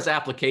as far as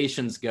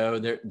applications go,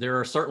 there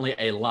are certainly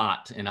a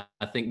lot, and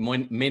I think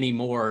many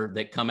more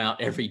that come out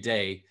every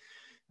day.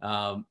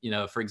 You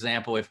know, for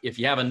example, if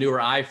you have a newer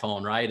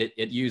iPhone, right,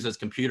 it uses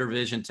computer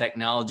vision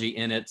technology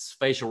in its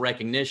facial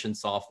recognition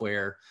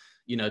software,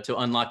 you know, to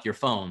unlock your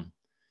phone,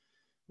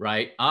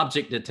 right?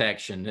 Object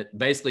detection, it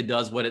basically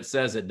does what it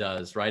says it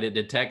does, right? It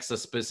detects a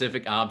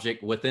specific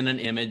object within an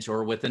image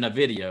or within a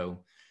video.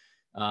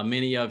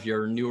 Many of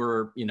your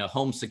newer, you know,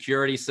 home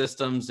security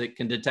systems, it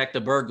can detect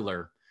a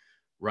burglar,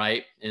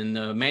 right? In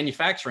the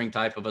manufacturing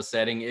type of a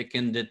setting, it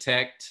can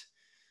detect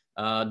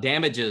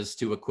damages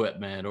to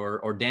equipment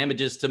or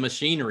damages to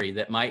machinery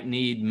that might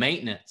need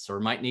maintenance or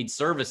might need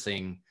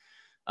servicing,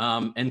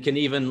 and can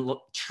even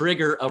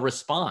trigger a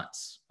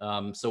response.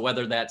 So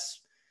whether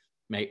that's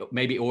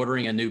maybe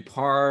ordering a new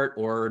part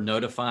or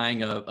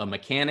notifying a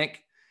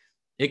mechanic,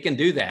 it can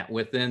do that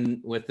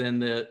within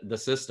the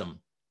system.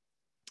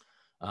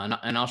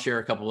 And I'll share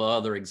a couple of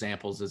other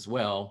examples as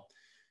well.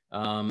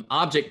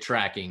 Object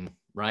tracking,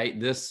 right?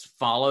 This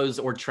follows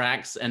or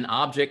tracks an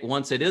object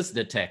once it is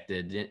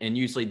detected, and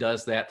usually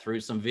does that through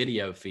some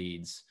video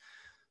feeds.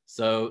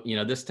 So, you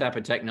know, this type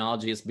of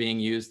technology is being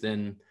used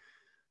in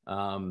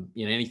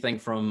you know, anything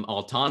from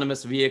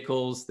autonomous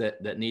vehicles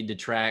that need to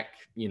track,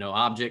 you know,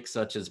 objects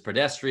such as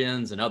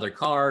pedestrians and other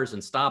cars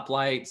and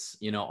stoplights,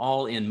 you know,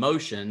 all in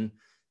motion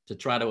to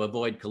try to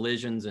avoid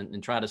collisions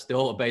and try to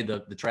still obey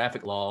the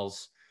traffic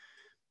laws.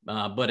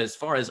 But as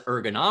far as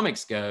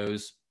ergonomics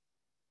goes,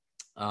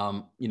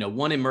 you know,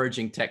 one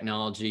emerging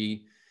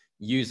technology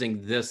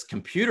using this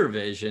computer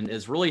vision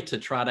is really to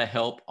try to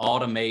help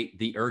automate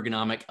the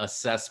ergonomic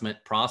assessment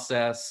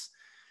process.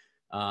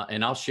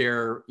 And I'll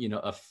share, you know,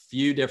 a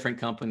few different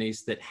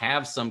companies that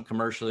have some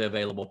commercially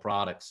available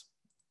products.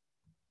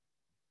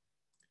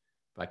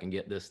 If I can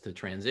get this to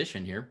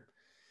transition here.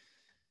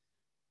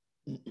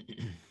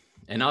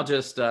 And I'll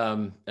just,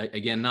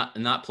 again,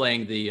 not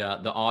playing the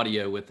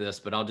audio with this,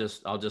 but I'll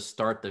just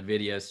start the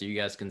video so you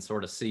guys can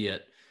sort of see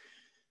it.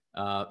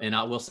 And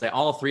I will say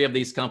all three of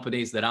these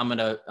companies that I'm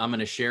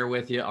gonna share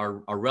with you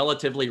are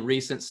relatively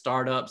recent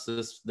startups.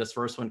 This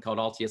first one called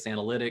Altius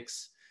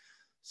Analytics.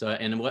 So,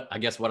 and what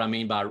I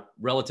mean by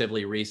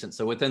relatively recent,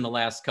 so within the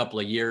last couple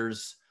of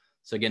years.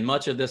 So again,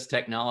 much of this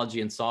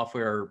technology and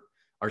software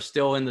are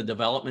still in the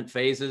development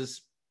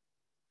phases.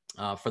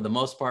 For the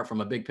most part, from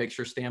a big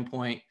picture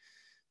standpoint,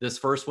 this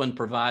first one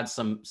provides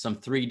some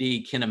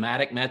 3D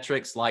kinematic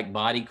metrics like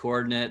body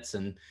coordinates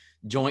and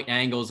joint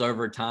angles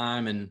over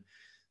time. And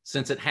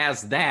since it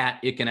has that,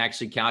 it can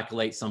actually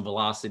calculate some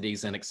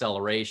velocities and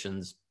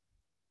accelerations.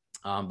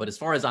 But as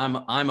far as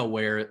I'm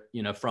aware,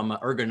 you know, from an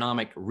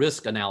ergonomic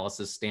risk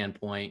analysis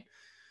standpoint,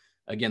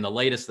 again, the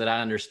latest that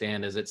I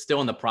understand is it's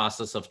still in the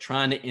process of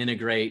trying to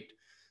integrate,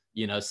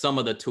 you know, some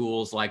of the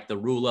tools like the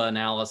RULA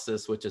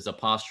analysis, which is a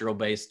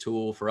postural-based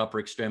tool for upper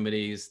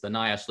extremities, the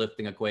NCOSH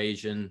lifting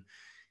equation,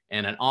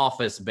 and an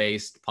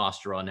office-based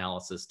postural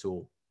analysis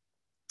tool.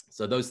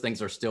 So those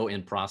things are still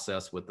in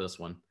process with this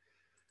one.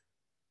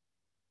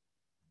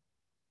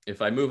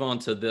 If I move on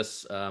to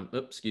this,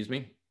 excuse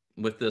me.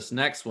 With this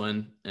next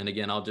one, and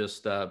again, I'll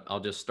just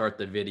start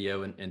the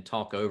video and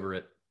talk over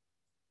it,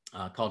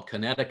 called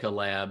Kinetica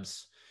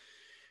Labs.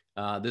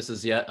 This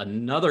is yet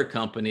another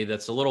company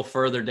that's a little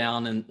further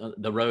down in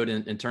the road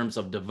in terms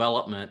of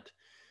development.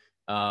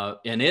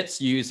 And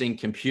it's using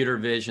computer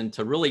vision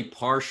to really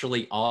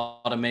partially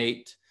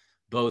automate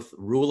both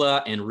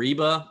RULA and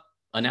REBA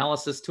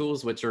analysis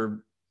tools, which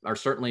are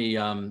certainly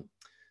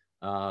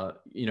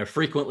you know,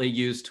 frequently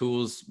used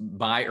tools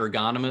by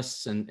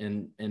ergonomists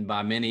and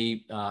by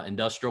many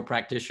industrial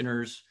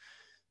practitioners.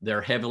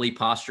 They're heavily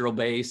postural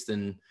based,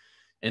 and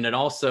it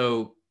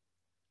also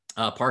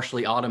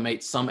partially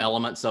automates some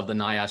elements of the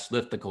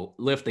NCOSH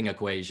lifting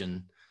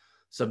equation.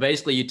 So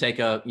basically, you take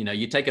a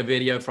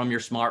video from your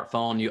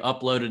smartphone, you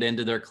upload it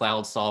into their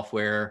cloud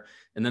software,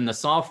 And then the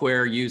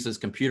software uses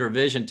computer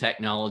vision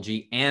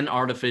technology and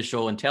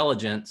artificial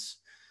intelligence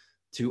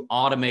to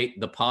automate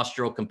the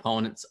postural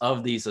components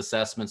of these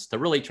assessments to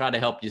really try to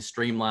help you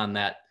streamline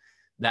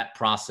that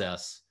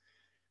process.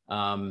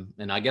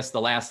 And I guess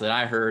the last that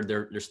I heard,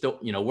 they're still,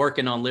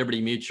 working on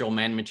Liberty Mutual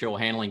man material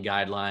handling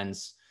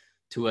guidelines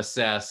to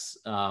assess,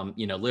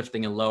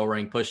 lifting and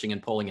lowering, pushing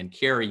and pulling and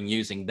carrying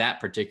using that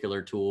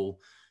particular tool,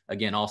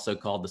 again, also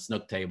called the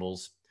Snook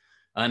tables.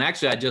 And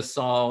actually, I just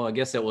saw, I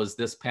guess it was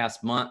this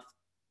past month,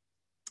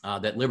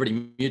 that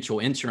Liberty Mutual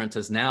Insurance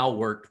has now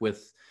worked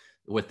with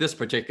this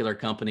particular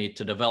company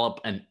to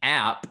develop an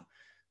app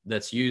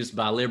that's used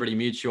by Liberty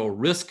Mutual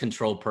risk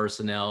control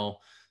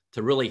personnel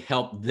to really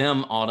help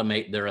them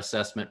automate their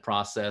assessment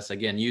process,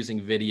 again,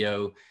 using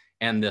video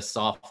and this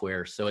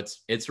software. So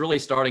it's really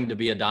starting to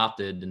be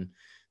adopted. And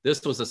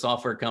this was a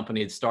software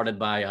company started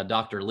by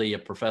Dr. Lee, a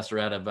professor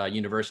out of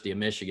University of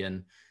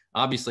Michigan,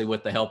 obviously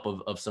with the help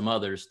of some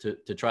others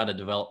to try to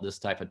develop this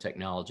type of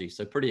technology.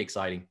 So pretty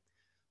exciting.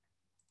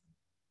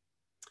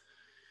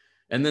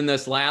 And then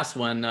this last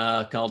one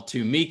called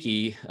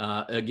Tumiki,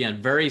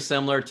 again, very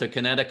similar to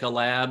Kinetica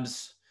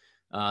Labs.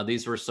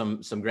 These were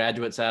some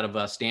graduates out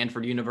of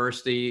Stanford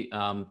University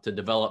to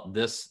develop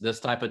this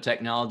type of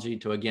technology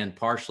to, again,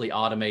 partially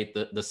automate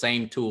the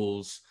same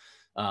tools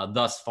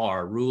thus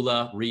far,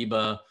 RULA,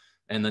 REBA,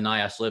 and the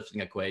NIOSH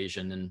lifting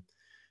equation. And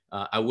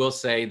I will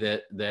say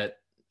that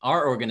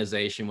our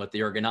organization with the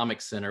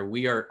Ergonomics Center,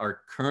 we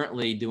are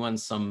currently doing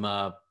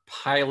some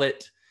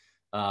pilot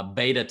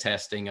beta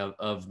testing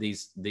of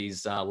these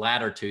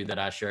latter two that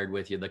I shared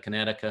with you, the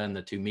Kinetica and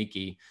the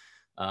Tumiki,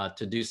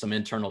 to do some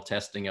internal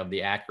testing of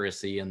the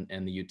accuracy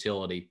and the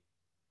utility.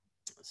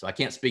 So I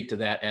can't speak to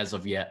that as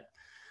of yet.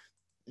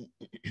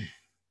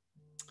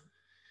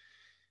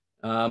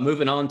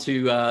 Moving on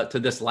to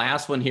this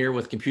last one here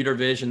with computer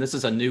vision. This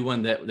is a new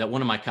one that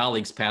one of my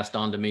colleagues passed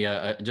on to me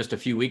just a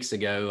few weeks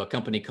ago, a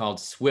company called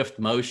Swift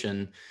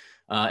Motion.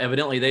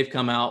 Evidently, they've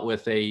come out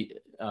with a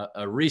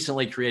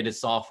recently created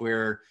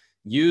software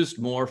used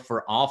more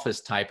for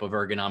office type of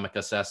ergonomic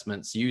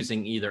assessments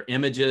using either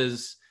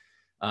images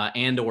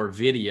and or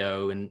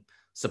video, and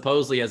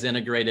supposedly has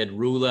integrated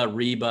RULA,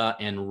 REBA,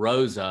 and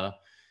ROSA,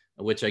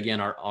 which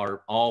again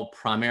are all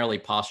primarily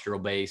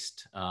postural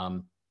based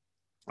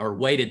or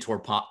weighted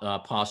toward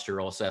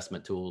postural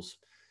assessment tools.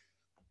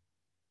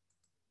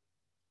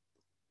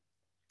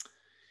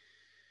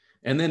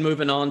 And then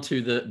moving on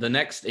to the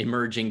next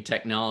emerging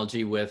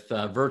technology with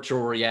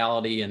virtual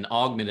reality and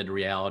augmented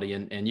reality.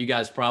 And you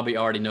guys probably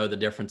already know the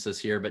differences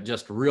here, but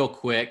just real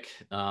quick.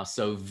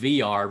 So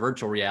VR,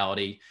 virtual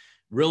reality,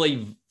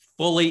 really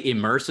fully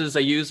immerses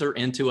a user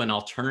into an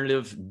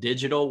alternative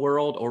digital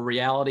world or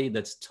reality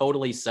that's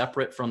totally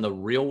separate from the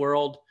real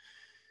world.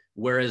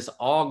 Whereas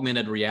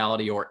augmented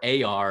reality or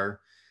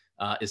AR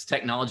is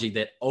technology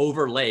that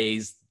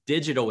overlays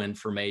digital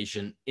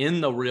information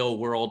in the real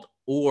world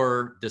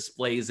or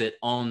displays it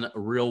on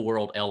real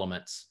world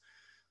elements.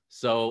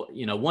 So,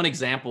 one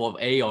example of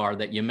AR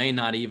that you may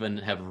not even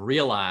have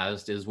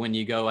realized is when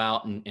you go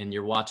out and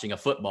you're watching a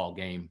football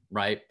game,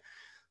 right?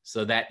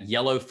 So that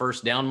yellow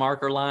first down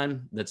marker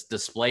line that's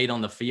displayed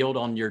on the field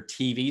on your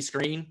TV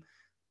screen,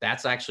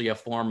 that's actually a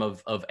form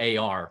of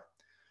AR.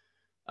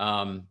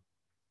 And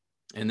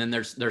then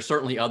there's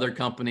certainly other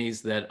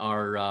companies that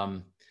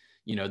are,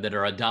 that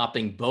are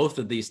adopting both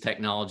of these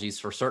technologies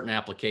for certain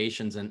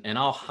applications. And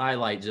I'll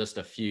highlight just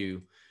a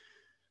few.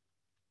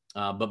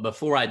 But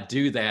before I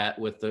do that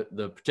with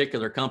the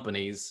particular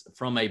companies,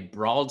 from a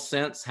broad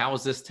sense, how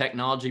is this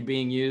technology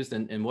being used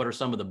and what are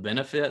some of the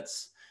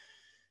benefits?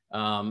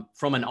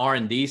 From an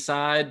R&D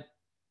side,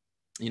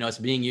 it's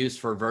being used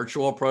for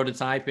virtual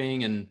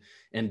prototyping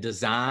and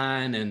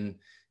design and,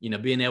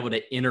 being able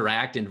to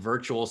interact in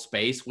virtual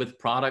space with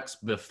products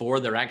before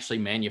they're actually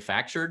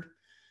manufactured,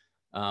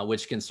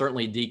 which can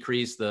certainly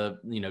decrease the,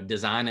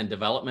 design and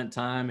development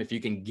time. If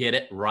you can get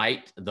it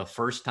right the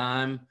first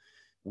time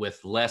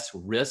with less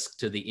risk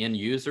to the end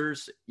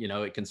users,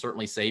 it can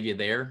certainly save you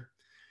there,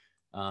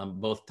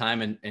 both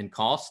time and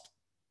cost.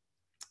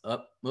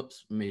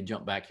 Whoops, let me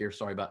jump back here.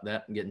 Sorry about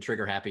that. I'm getting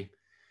trigger happy.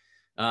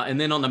 And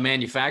then on the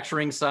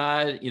manufacturing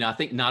side, I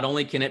think not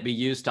only can it be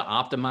used to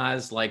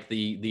optimize like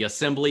the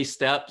assembly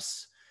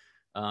steps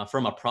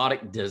from a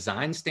product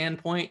design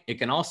standpoint, it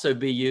can also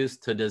be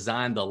used to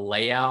design the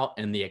layout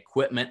and the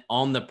equipment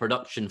on the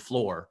production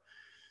floor,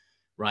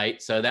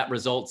 right? So that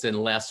results in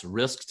less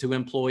risk to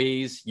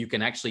employees. You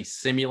can actually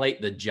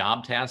simulate the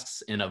job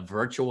tasks in a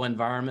virtual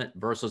environment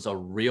versus a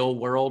real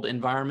world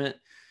environment,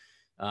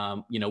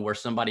 where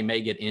somebody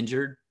may get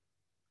injured.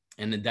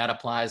 And that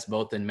applies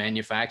both in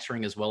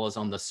manufacturing as well as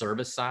on the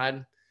service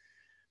side.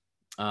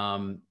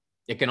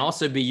 It can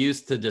also be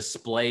used to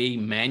display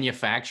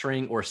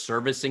manufacturing or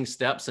servicing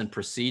steps and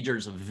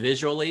procedures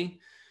visually,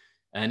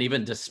 and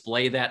even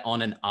display that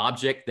on an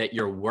object that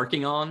you're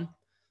working on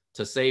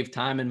to save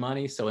time and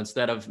money. So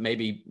instead of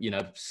maybe,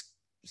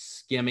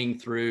 skimming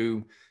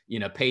through,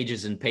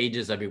 pages and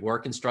pages of your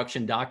work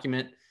instruction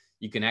document,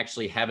 you can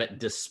actually have it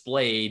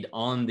displayed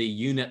on the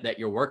unit that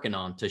you're working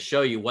on to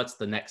show you what's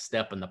the next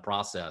step in the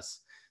process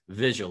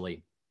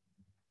visually.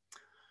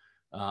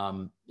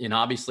 And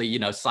obviously, you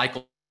know,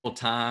 cycle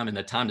time and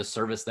the time to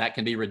service that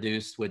can be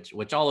reduced,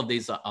 which all of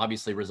these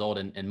obviously result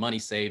in money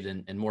saved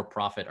and more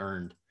profit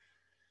earned.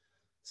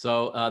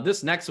 So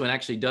this next one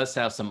actually does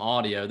have some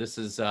audio. This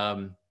is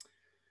a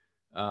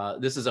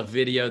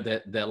video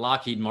that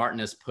Lockheed Martin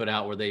has put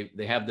out where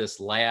they have this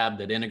lab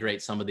that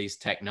integrates some of these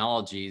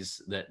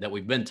technologies that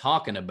we've been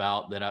talking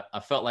about that I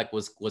felt like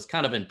was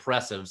kind of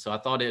impressive. So I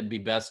thought it'd be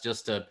best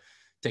just to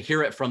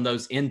hear it from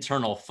those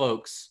internal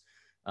folks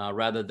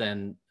rather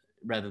than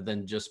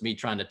just me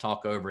trying to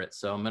talk over it.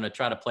 So I'm going to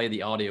try to play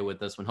the audio with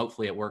this one.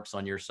 Hopefully it works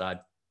on your side.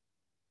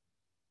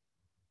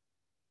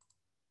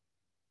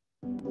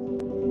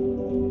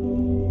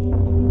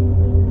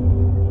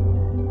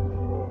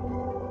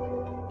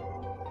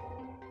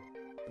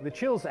 The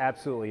chill's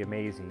absolutely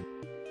amazing.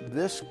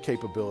 This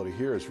capability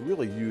here is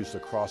really used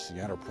across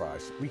the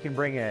enterprise. We can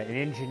bring an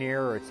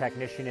engineer or a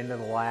technician into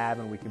the lab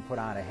and we can put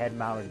on a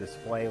head-mounted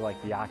display like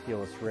the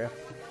Oculus Rift.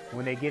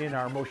 When they get in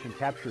our motion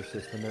capture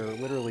system, they're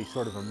literally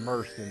sort of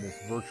immersed in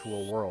this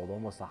virtual world,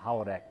 almost a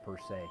holodeck per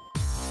se.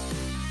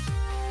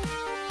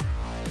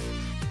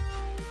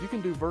 You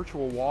can do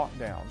virtual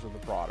walk-downs of the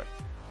product.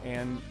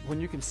 And when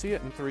you can see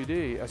it in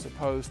 3D as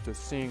opposed to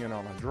seeing it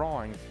on a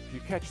drawing, you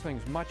catch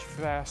things much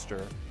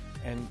faster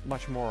and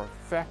much more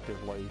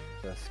effectively.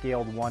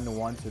 Scaled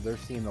 1-to-1, so they're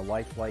seeing the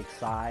lifelike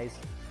size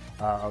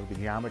of the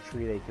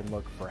geometry. They can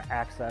look for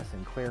access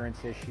and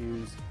clearance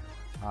issues.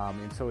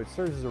 And so it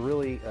serves as a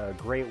really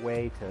great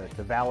way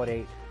to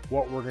validate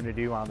what we're going to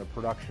do on the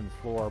production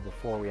floor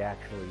before we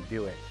actually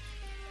do it.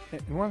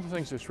 And one of the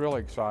things that's really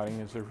exciting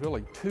is there's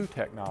really two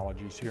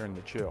technologies here in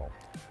the chill.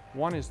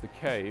 One is the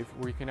cave,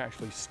 where you can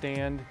actually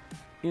stand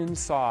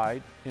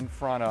inside, in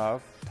front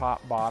of,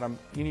 top, bottom,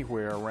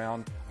 anywhere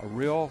around a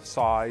real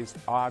sized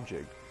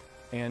object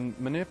and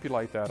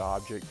manipulate that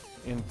object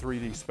in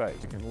 3D space.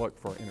 You can look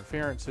for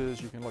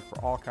interferences, you can look for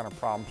all kinds of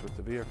problems with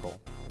the vehicle.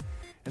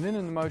 And then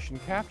in the motion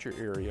capture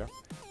area,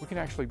 we can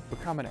actually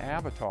become an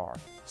avatar,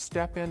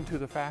 step into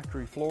the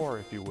factory floor,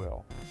 if you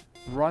will,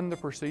 run the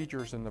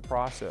procedures and the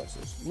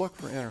processes, look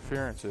for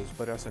interferences,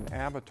 but as an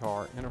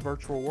avatar in a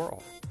virtual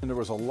world. And there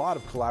was a lot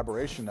of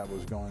collaboration that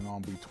was going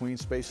on between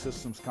Space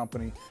Systems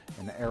Company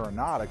and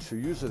Aeronautics, who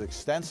use it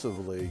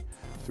extensively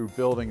through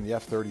building the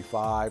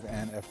F-35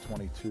 and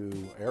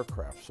F-22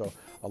 aircraft. So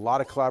a lot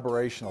of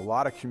collaboration, a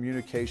lot of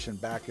communication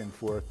back and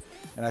forth,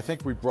 and I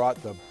think we brought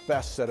the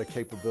best set of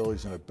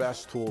capabilities and the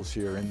best tools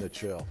here in the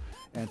chill.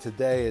 And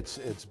today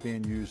it's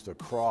being used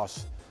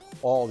across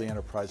all the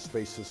enterprise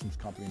Space Systems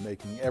Company,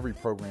 making every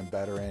program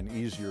better and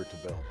easier to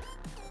build.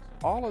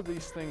 All of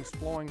these things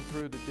flowing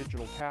through the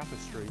digital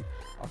tapestry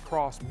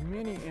across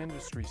many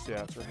industry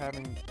sets are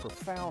having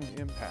profound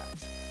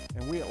impacts,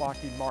 and we at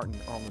Lockheed Martin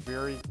are on the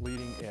very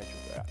leading edge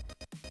of that.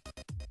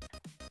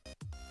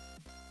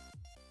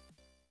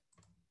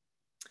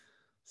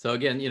 So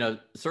again, you know,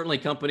 certainly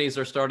companies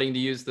are starting to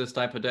use this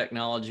type of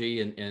technology,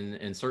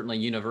 and certainly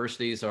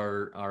universities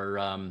are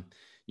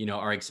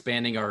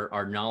expanding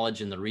our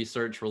knowledge and the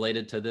research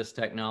related to this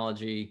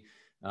technology,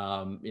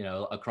 you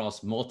know,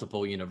 across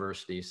multiple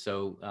universities.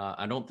 So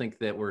I don't think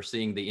that we're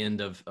seeing the end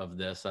of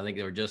this. I think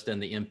they were just in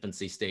the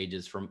infancy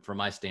stages from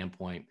my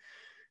standpoint.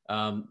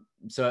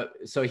 So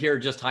here,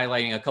 just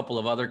highlighting a couple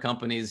of other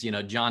companies, you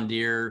know, John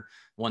Deere,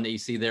 one that you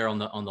see there on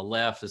the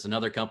left, is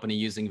another company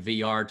using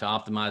VR to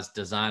optimize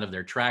design of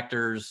their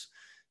tractors,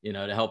 you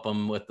know, to help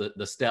them with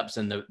the steps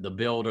in the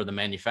build or the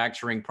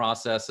manufacturing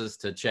processes,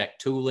 to check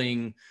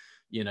tooling,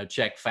 you know,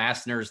 check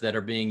fasteners that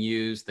are being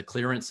used, the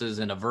clearances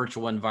in a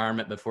virtual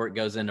environment before it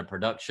goes into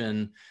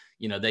production.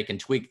 You know, they can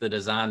tweak the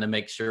design to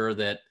make sure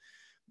that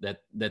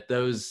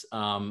those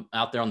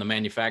out there on the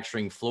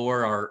manufacturing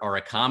floor are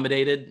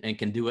accommodated and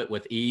can do it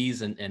with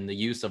ease and the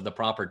use of the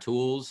proper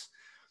tools.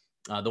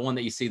 The one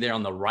that you see there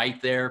on the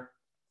right there,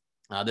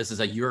 this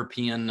is a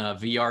European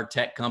VR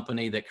tech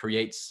company that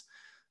creates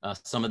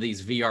some of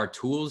these VR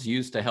tools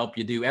used to help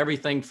you do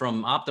everything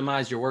from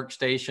optimize your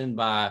workstation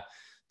by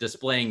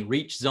displaying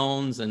reach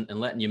zones and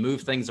letting you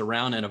move things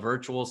around in a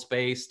virtual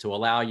space to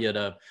allow you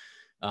to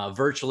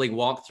virtually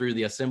walk through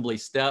the assembly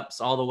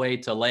steps, all the way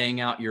to laying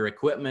out your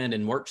equipment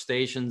and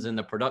workstations in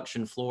the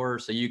production floor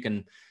so you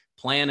can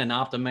plan and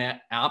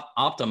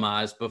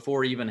optimize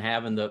before even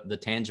having the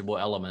tangible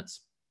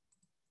elements.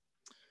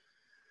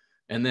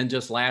 And then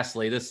just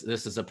lastly, this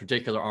is a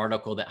particular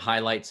article that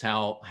highlights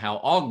how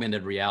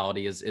augmented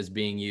reality is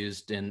being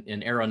used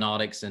in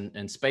aeronautics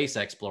and space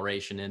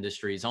exploration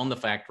industries on the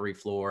factory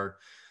floor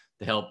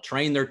to help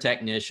train their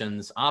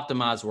technicians,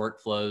 optimize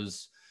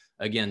workflows,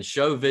 again,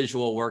 show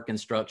visual work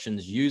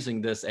instructions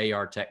using this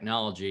AR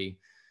technology.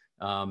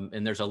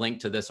 And there's a link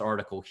to this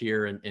article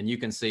here, and you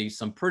can see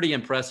some pretty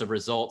impressive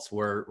results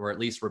were at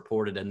least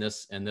reported in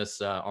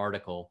this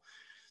article.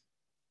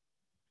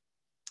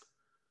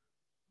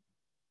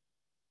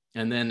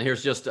 And then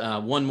here's just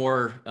one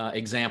more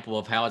example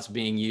of how it's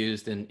being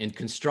used in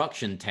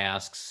construction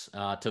tasks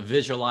to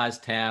visualize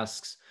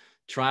tasks,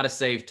 try to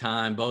save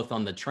time both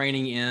on the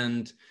training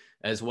end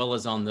as well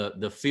as on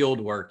the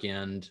field work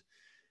end,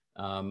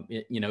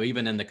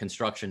 even in the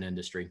construction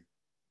industry.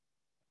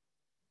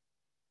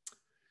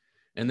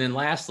 And then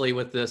lastly,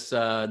 with this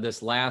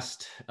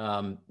last,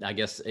 I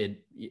guess,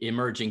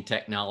 emerging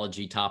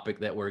technology topic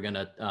that we're going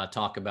to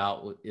talk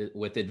about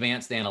with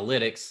advanced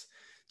analytics,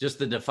 just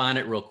to define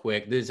it real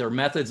quick, these are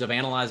methods of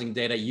analyzing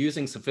data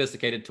using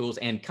sophisticated tools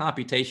and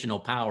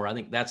computational power. I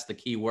think that's the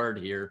key word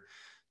here,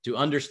 to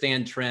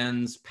understand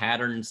trends,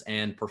 patterns,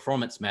 and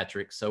performance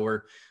metrics.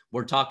 So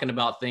we're talking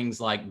about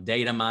things like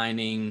data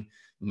mining,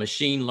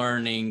 machine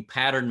learning,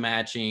 pattern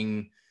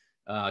matching,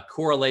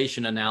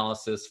 correlation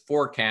analysis,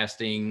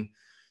 forecasting,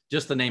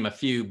 just to name a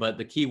few, but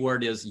the key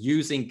word is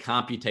using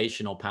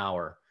computational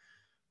power,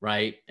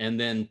 right? And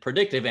then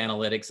predictive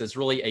analytics is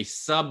really a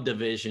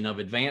subdivision of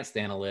advanced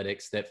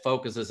analytics that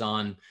focuses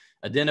on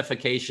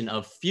identification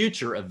of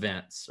future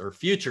events or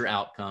future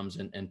outcomes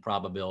and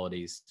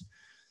probabilities.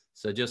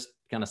 So just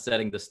kind of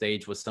setting the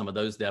stage with some of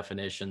those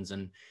definitions.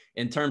 And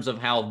in terms of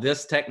how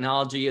this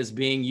technology is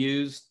being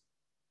used,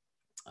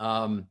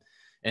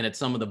 and it's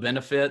some of the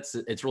benefits,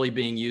 it's really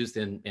being used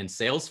in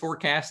sales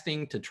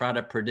forecasting to try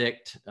to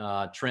predict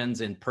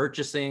trends in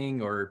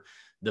purchasing or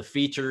the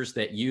features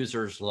that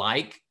users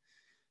like.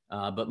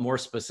 But more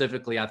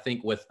specifically, I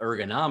think with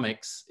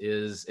ergonomics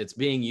it's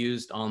being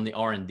used on the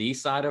R&D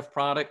side of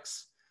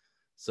products.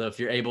 So if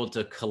you're able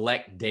to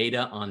collect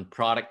data on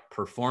product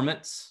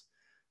performance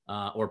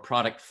or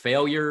product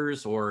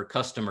failures or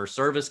customer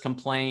service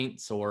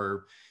complaints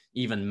or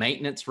even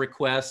maintenance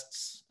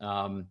requests,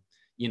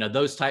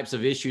 those types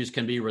of issues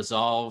can be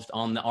resolved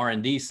on the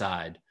R&D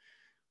side,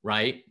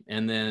 right?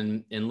 And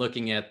then in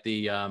looking at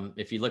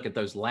if you look at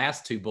those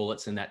last two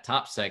bullets in that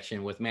top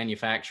section with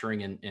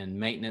manufacturing and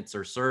maintenance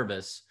or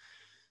service,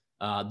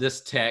 this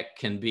tech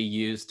can be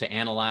used to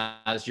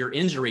analyze your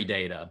injury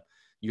data,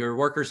 your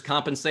workers'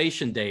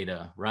 compensation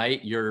data,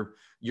 right? Your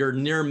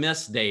near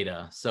miss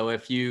data. So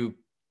if you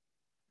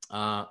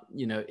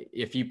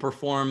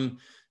perform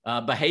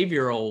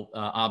behavioral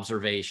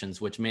observations,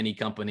 which many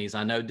companies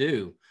I know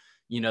do,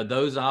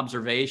 those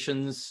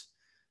observations,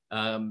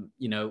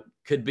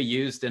 could be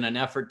used in an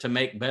effort to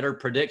make better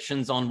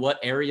predictions on what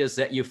areas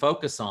that you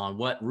focus on,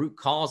 what root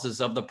causes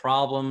of the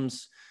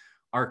problems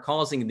are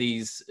causing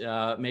these,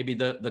 maybe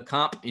the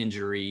comp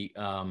injury,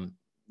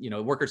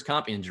 workers'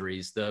 comp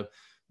injuries, the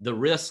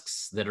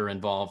risks that are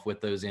involved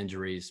with those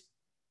injuries,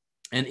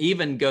 and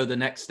even go the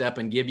next step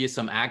and give you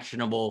some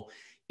actionable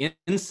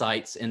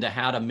insights into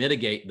how to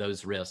mitigate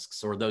those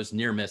risks or those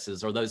near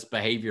misses or those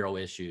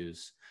behavioral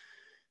issues.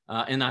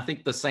 And I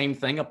think the same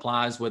thing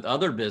applies with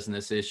other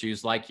business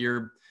issues like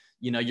your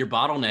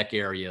bottleneck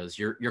areas,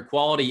 your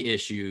quality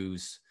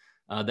issues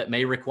that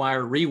may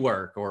require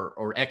rework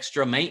or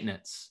extra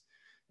maintenance.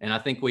 And I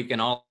think we can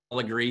all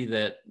agree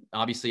that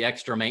obviously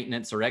extra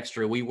maintenance or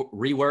extra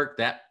rework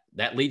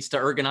that leads to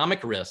ergonomic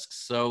risks.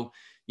 So,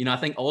 I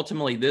think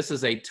ultimately this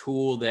is a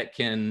tool that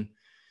can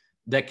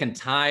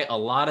tie a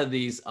lot of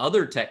these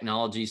other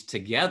technologies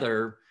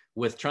together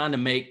with trying to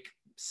make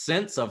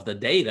sense of the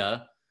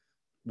data,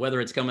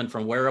 whether it's coming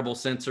from wearable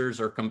sensors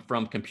or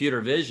from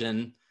computer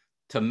vision,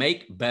 to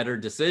make better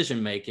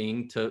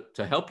decision-making,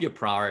 to help you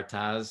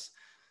prioritize,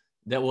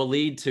 that will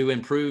lead to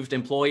improved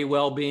employee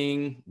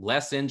well-being,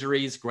 less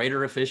injuries,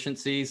 greater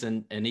efficiencies,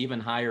 and even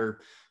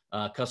higher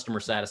customer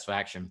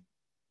satisfaction.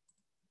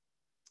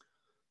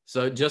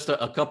 So just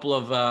a couple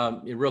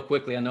of, real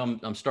quickly, I know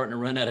I'm starting to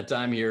run out of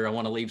time here. I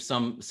want to leave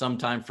some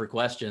time for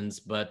questions,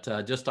 but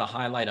just to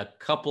highlight a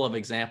couple of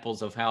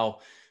examples of how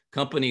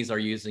companies are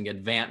using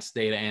advanced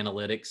data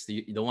analytics.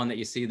 The one that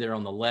you see there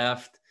on the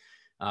left,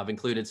 I've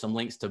included some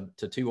links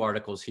to two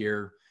articles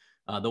here.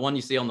 The one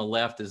you see on the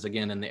left is,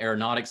 again, in the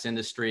aeronautics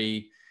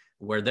industry,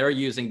 where they're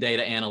using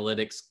data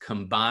analytics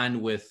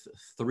combined with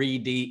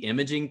 3D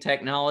imaging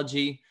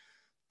technology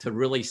to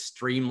really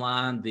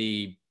streamline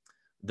the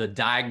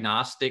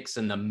diagnostics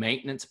and the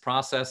maintenance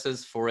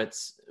processes for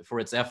its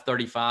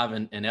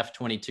F-35 and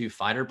F-22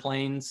 fighter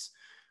planes,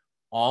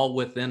 all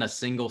within a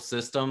single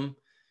system.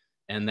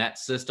 And that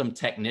system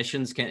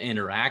technicians can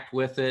interact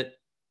with it.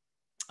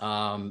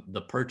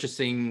 The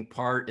purchasing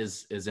part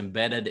is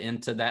embedded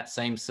into that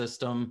same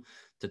system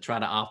to try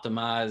to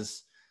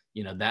optimize,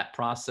 that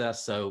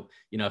process. So,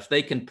 if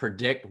they can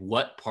predict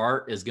what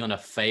part is going to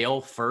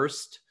fail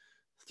first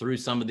through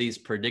some of these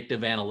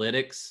predictive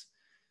analytics,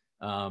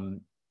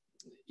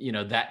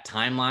 that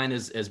timeline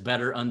is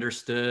better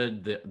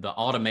understood. The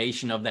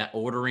automation of that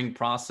ordering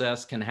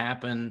process can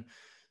happen.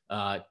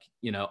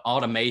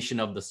 Automation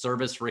of the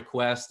service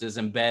request is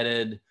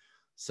embedded.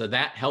 So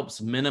that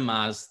helps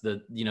minimize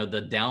the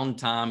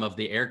downtime of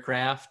the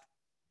aircraft,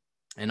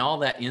 and all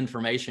that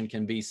information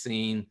can be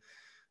seen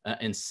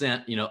and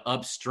sent,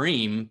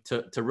 upstream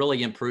to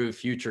really improve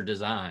future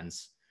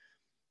designs.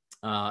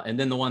 And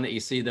then the one that you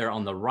see there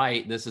on the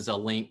right, this is a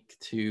link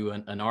to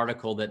an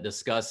article that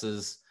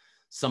discusses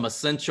some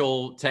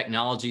essential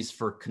technologies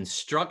for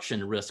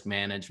construction risk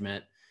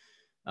management.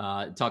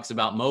 It talks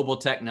about mobile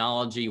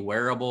technology,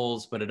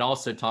 wearables, but it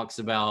also talks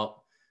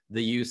about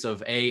the use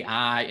of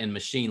AI and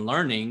machine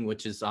learning,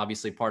 which is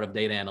obviously part of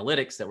data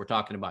analytics that we're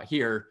talking about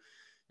here.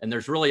 And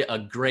there's really a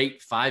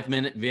great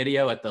 5-minute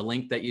video at the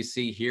link that you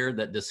see here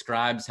that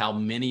describes how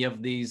many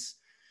of these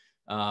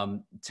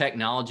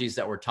technologies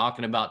that we're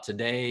talking about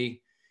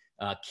today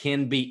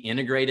can be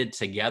integrated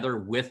together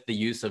with the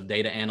use of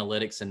data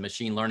analytics and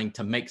machine learning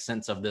to make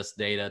sense of this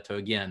data to,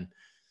 again,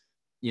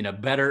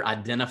 better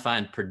identify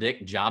and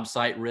predict job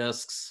site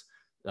risks,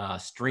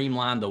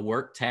 streamline the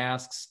work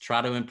tasks,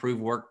 try to improve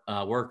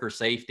worker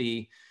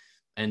safety,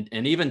 and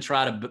even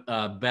try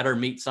to better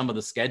meet some of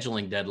the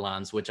scheduling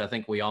deadlines, which I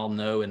think we all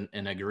know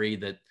and agree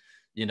that,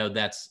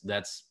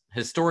 that's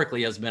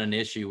historically has been an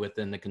issue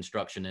within the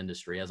construction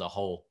industry as a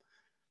whole.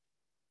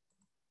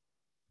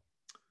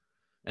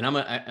 And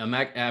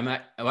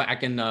I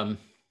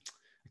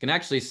can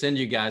actually send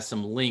you guys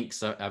some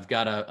links. I've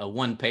got a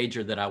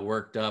one-pager that I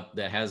worked up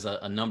that has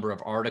a number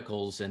of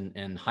articles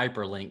and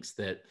hyperlinks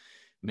that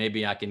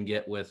maybe I can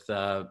get with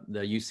the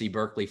UC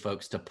Berkeley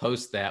folks to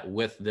post that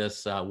with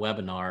this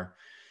webinar.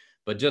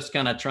 But just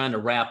kind of trying to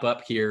wrap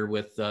up here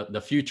with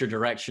the future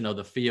direction of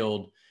the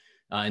field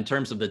in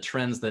terms of the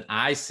trends that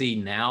I see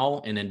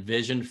now and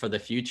envision for the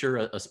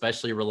future,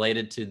 especially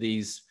related to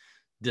these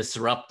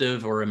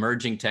disruptive or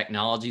emerging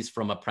technologies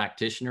from a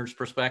practitioner's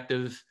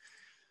perspective.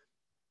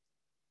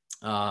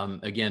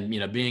 Again,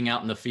 being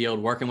out in the field,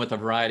 working with a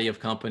variety of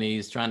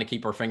companies, trying to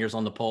keep our fingers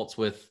on the pulse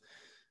with,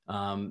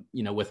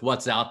 with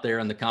what's out there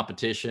in the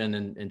competition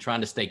and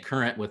trying to stay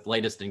current with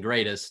latest and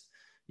greatest,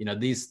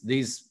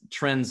 these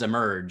trends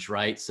emerge,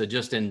 right? So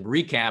just in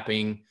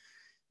recapping,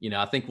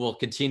 I think we'll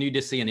continue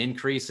to see an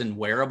increase in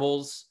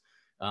wearables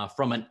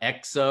from an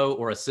exo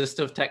or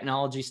assistive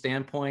technology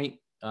standpoint,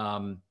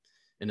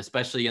 and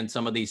especially in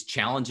some of these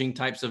challenging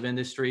types of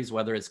industries,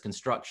 whether it's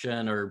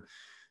construction or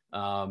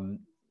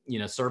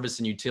service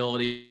and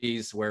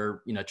utilities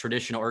where,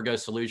 traditional ergo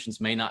solutions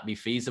may not be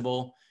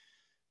feasible.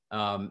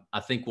 I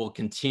think we'll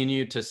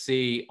continue to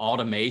see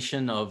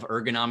automation of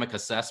ergonomic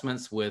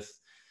assessments with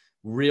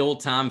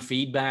real-time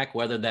feedback,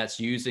 whether that's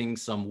using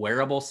some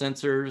wearable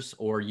sensors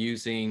or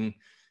using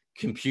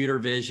computer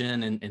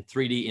vision and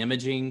 3D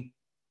imaging.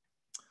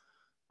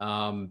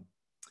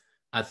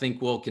 I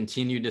think we'll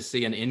continue to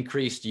see an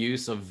increased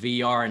use of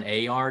VR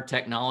and AR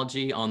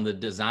technology on the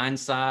design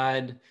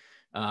side,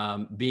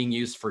 being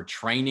used for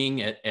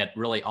training at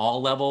really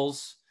all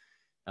levels,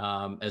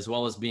 as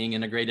well as being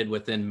integrated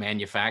within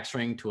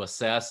manufacturing to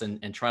assess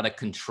and try to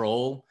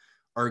control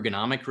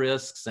ergonomic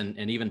risks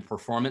and even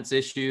performance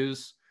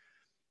issues.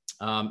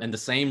 And the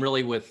same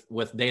really with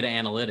data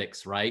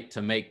analytics, right?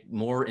 To make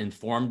more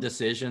informed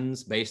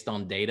decisions based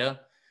on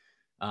data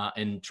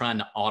and trying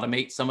to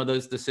automate some of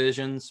those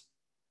decisions.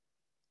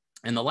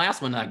 And the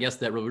last one, I guess,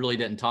 that we really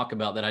didn't talk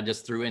about that I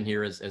just threw in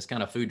here as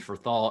kind of food for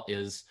thought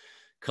is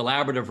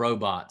collaborative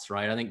robots,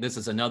 right? I think this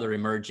is another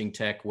emerging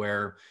tech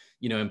where,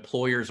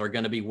 employers are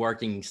going to be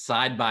working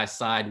side by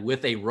side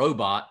with a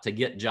robot to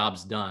get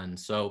jobs done.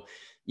 So,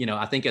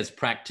 I think as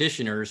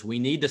practitioners, we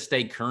need to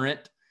stay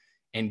current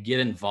and get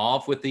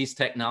involved with these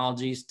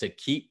technologies to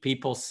keep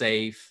people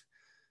safe,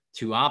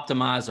 to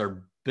optimize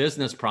our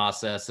business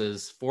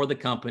processes for the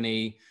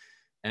company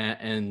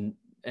and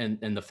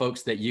the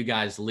folks that you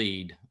guys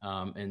lead.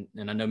 And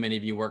I know many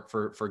of you work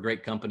for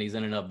great companies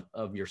in and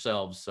of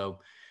yourselves. So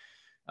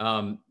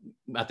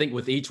I think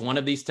with each one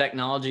of these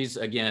technologies,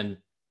 again,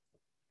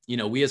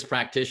 we as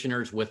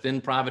practitioners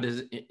within private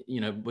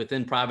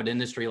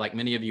industry, like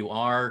many of you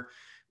are,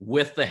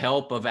 with the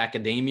help of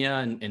academia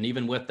and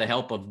even with the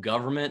help of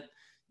government,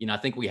 I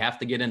think we have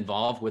to get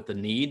involved with the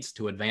needs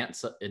to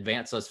advance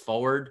us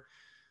forward.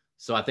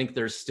 So I think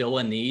there's still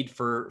a need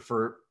for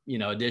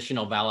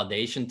additional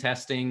validation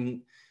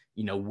testing.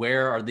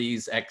 Where are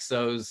these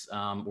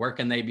exos? Where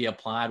can they be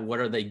applied? What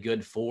are they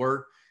good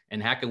for?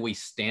 And how can we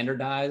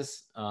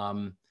standardize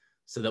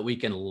so that we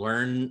can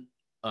learn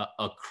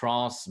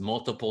across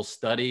multiple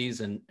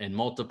studies and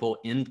multiple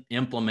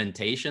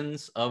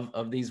implementations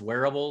of these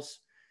wearables?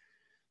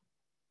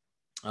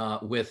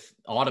 With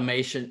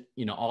automation,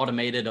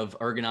 automated of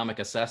ergonomic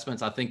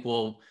assessments, I think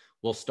we'll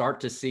start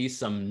to see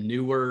some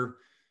newer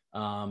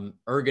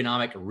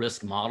ergonomic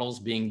risk models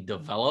being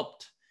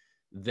developed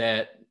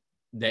that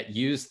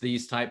use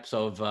these types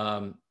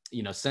of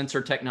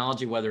sensor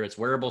technology, whether it's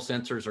wearable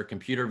sensors or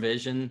computer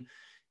vision,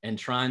 and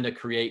trying to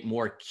create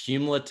more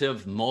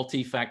cumulative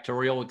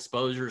multifactorial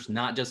exposures,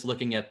 not just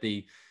looking at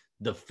the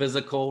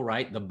physical,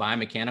 right, the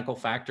biomechanical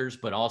factors,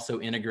 but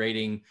also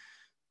integrating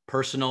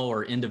personal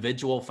or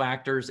individual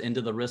factors into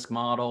the risk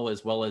model,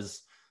 as well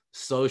as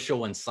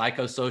social and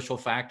psychosocial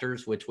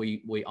factors, which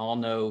we all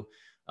know,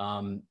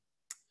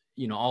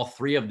 all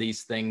three of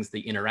these things,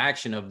 the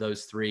interaction of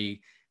those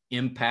three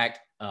impact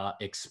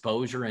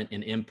exposure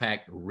and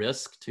impact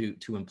risk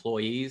to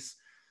employees.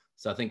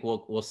 So I think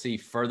we'll see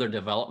further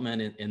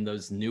development in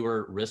those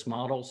newer risk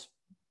models.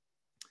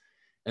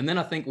 And then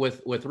I think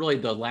with really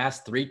the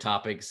last three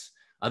topics,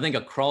 I think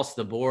across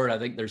the board, I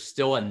think there's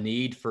still a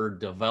need for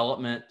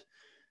development,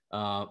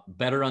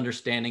 better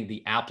understanding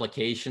the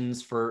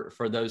applications for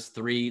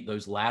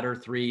those latter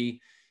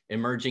three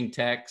emerging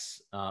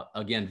techs,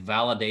 again,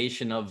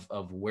 validation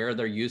of where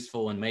they're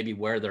useful and maybe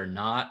where they're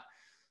not,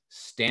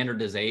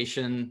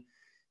 standardization,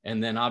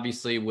 and then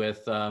obviously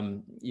with,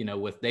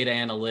 with data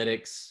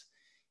analytics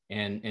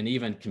and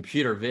even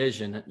computer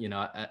vision,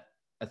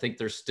 I think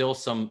there's still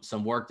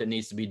some work that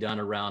needs to be done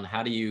around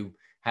how do you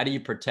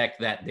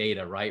protect that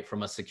data, right,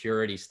 from a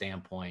security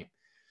standpoint,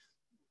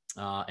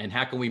 and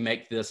how can we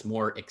make this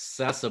more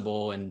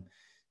accessible and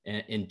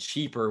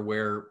cheaper,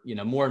 where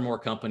more and more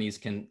companies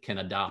can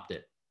adopt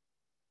it.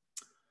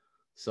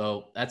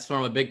 So that's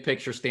from a big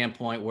picture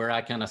standpoint where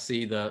I kind of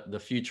see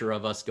the future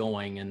of us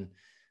going. And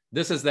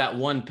this is that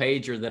one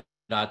pager that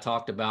I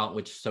talked about,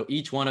 which, so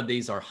each one of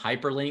these are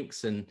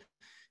hyperlinks, and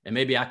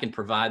maybe I can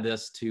provide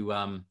this to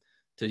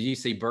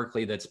UC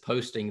Berkeley that's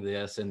posting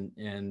this,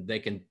 and they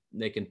can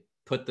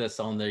put this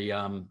on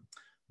the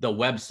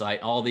website.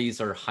 All these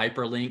are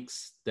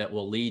hyperlinks that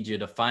will lead you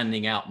to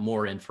finding out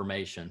more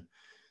information.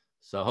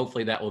 So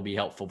hopefully that will be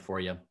helpful for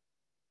you.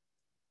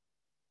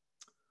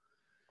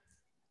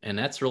 And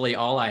that's really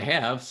all I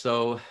have.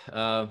 So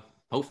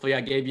hopefully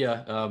I gave you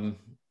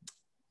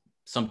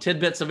some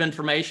tidbits of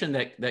information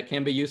that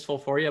can be useful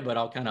for you, but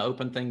I'll kind of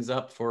open things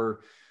up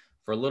for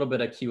a little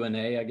bit of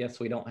Q&A. I guess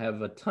we don't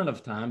have a ton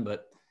of time,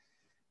 but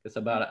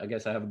I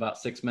guess I have about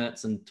 6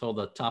 minutes until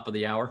the top of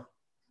the hour.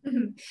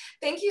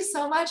 Thank you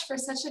so much for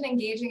such an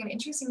engaging and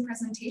interesting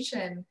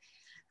presentation.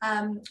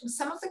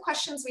 Some of the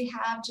questions we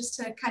have, just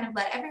to kind of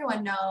let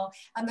everyone know,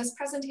 this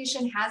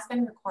presentation has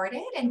been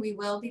recorded and we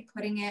will be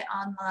putting it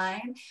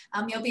online.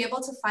 You'll be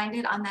able to find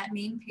it on that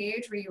main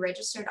page where you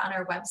registered on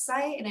our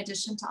website, in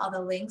addition to all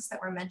the links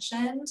that were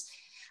mentioned.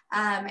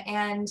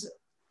 It's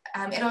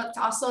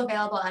also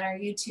available on our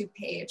YouTube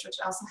page,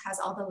 which also has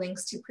all the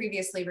links to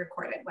previously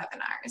recorded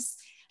webinars.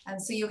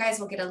 So you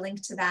guys will get a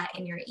link to that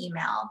in your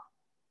email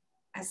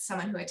as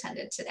someone who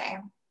attended today.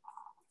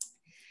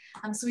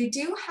 So we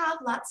do have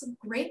lots of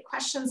great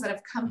questions that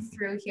have come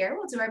through here.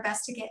 We'll do our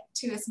best to get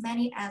to as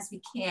many as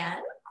we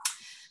can.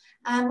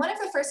 One of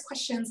the first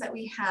questions that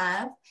we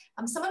have,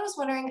 someone was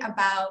wondering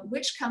about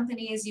which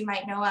companies you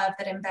might know of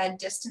that embed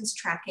distance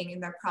tracking in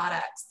their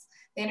products.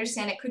 They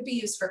understand it could be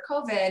used for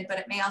COVID, but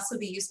it may also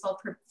be useful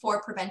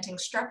for preventing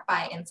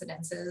struck-by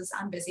incidences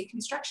on busy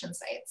construction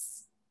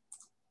sites.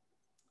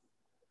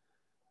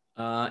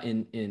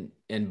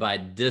 And by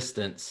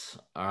distance,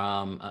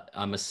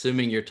 I'm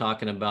assuming you're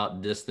talking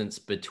about distance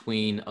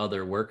between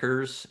other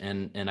workers.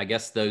 And I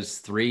guess those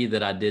 3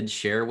 that I did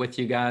share with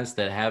you guys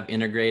that have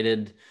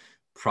integrated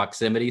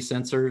proximity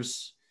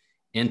sensors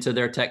into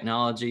their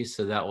technology.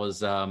 So that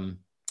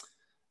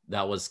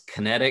was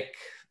kinetic,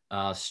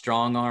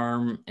 strong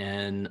arm,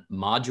 and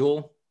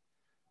module.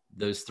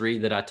 Those 3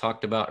 that I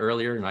talked about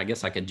earlier. And I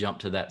guess I could jump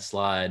to that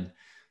slide.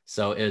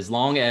 So as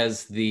long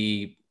as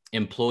the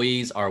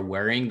employees are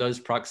wearing those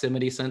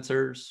proximity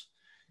sensors,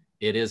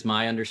 it is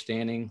my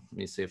understanding. Let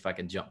me see if I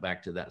can jump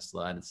back to that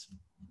slide. It's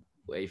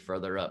way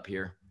further up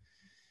here.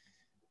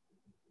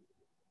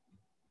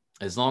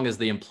 As long as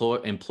the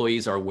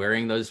employees are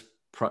wearing those,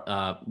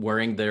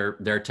 wearing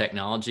their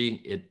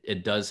technology,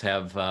 it does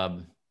have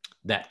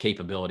that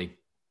capability,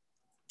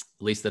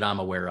 at least that I'm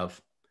aware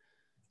of.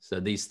 So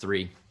these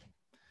 3.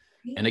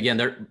 And again,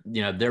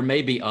 there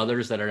may be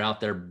others that are out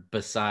there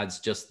besides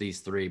just these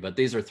 3, but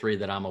these are 3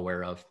 that I'm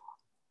aware of.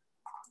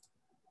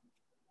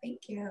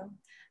 Thank you.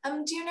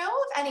 Do you know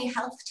of any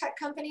health tech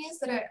companies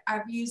that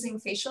are using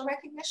facial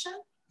recognition?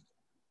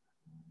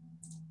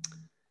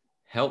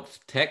 Health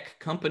tech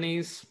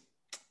companies?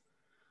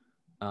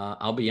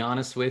 I'll be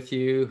honest with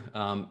you.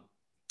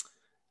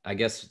 I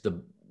guess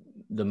the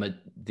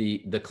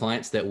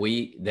clients that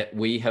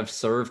we have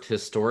served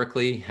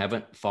historically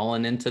haven't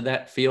fallen into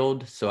that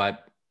field, so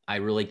I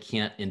really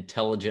can't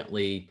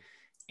intelligently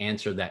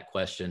answer that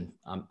question.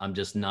 I'm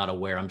just not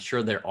aware. I'm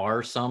sure there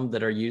are some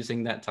that are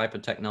using that type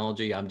of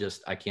technology. I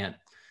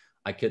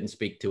couldn't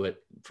speak to it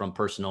from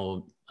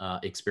personal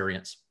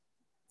experience.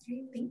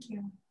 Great, thank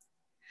you.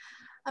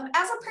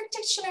 As a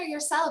practitioner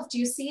yourself, do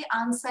you see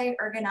on-site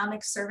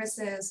ergonomic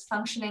services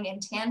functioning in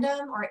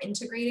tandem or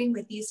integrating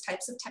with these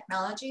types of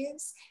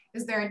technologies?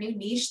 Is there a new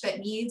niche that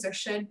needs or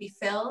should be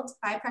filled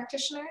by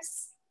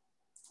practitioners?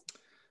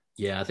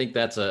 Yeah, I think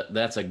that's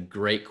a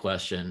great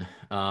question.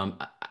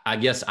 I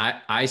guess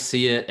I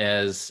see it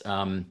as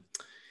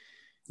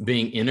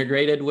being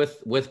integrated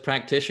with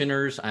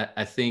practitioners.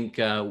 I think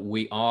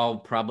we all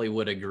probably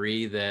would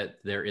agree that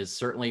there is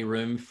certainly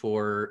room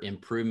for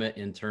improvement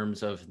in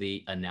terms of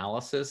the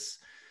analysis,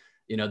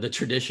 the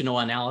traditional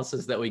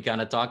analysis that we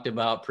kind of talked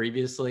about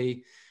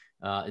previously,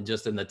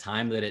 just in the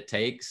time that it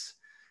takes.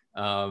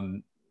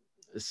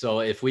 So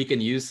if we can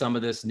use some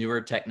of this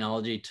newer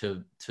technology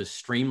to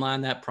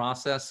streamline that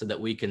process so that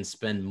we can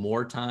spend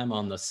more time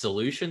on the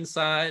solution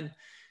side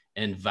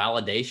and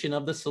validation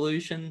of the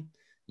solution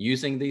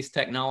using these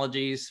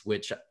technologies,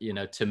 which,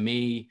 to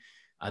me,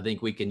 I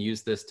think we can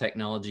use this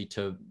technology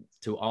to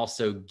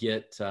also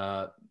get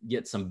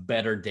some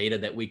better data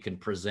that we can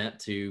present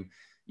to,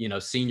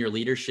 senior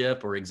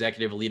leadership or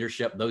executive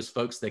leadership, those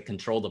folks that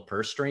control the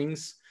purse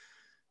strings,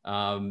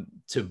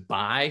 to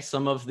buy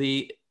some of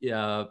the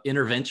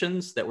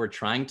interventions that we're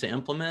trying to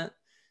implement,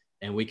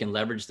 and we can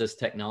leverage this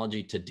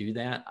technology to do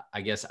that,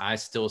 I guess I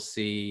still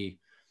see,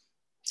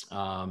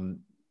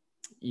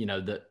 you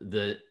know,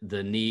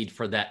 the need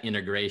for that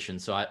integration.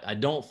 So I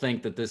don't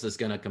think that this is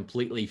going to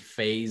completely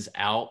phase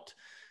out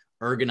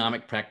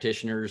ergonomic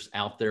practitioners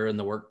out there in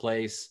the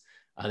workplace.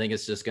 I think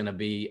it's just going to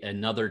be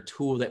another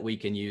tool that we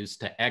can use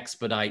to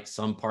expedite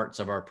some parts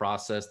of our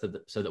process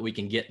so that we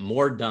can get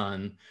more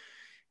done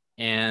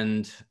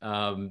and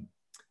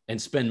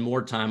spend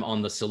more time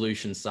on the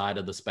solution side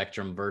of the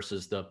spectrum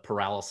versus the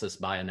paralysis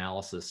by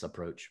analysis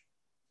approach.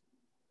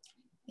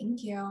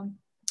 Thank you.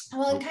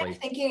 Well, I'm kind of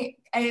thinking,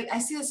 I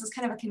see this as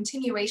kind of a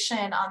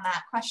continuation on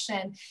that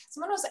question.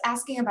 Someone was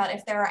asking about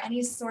if there are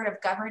any sort of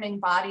governing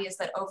bodies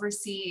that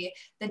oversee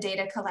the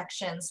data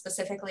collection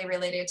specifically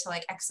related to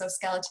like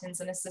exoskeletons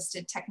and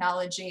assisted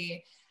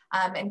technology,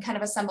 and kind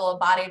of assemble a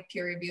body of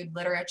peer-reviewed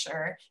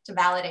literature to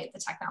validate the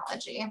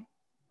technology.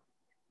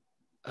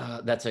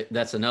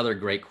 That's another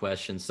great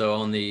question. So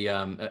on the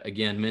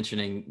again,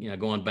 mentioning, you know,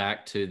 going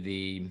back to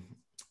the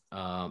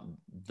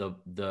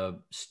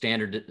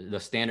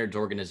standards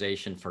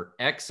organization for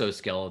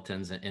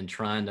exoskeletons and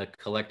trying to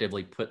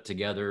collectively put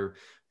together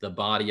the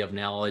body of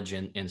knowledge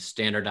and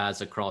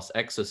standardize across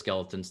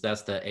exoskeletons.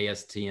 That's the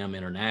ASTM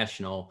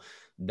International,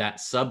 that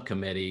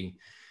subcommittee.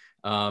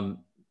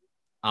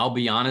 I'll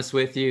be honest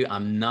with you,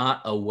 I'm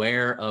not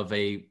aware of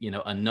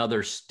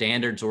another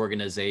standards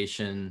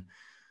organization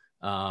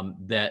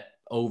that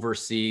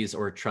oversees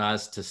or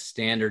tries to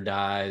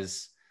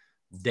standardize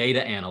data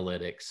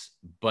analytics,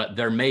 but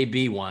there may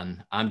be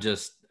one. I'm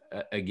just,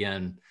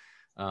 again,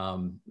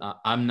 I'm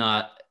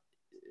not,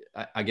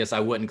 I guess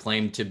I wouldn't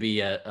claim to be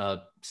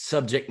a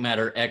subject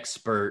matter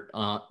expert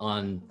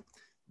on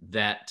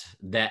that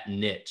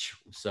niche.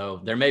 So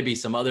there may be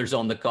some others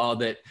on the call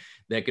that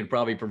could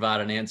probably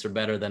provide an answer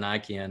better than I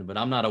can, but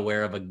I'm not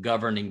aware of a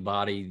governing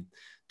body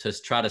to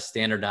try to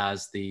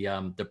standardize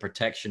the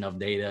protection of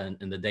data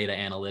and the data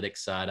analytics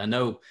side. I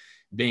know,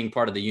 being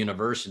part of the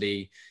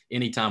university,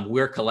 anytime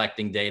we're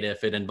collecting data,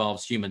 if it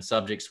involves human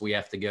subjects, we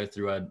have to go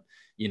through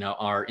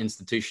our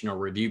institutional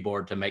review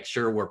board to make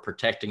sure we're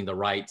protecting the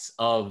rights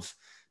of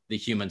the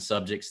human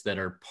subjects that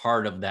are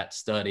part of that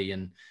study.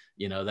 And,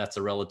 you know, that's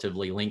a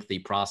relatively lengthy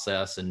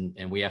process, and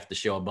we have to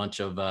show a bunch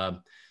of,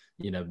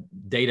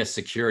 data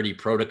security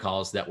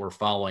protocols that we're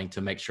following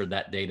to make sure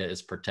that data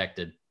is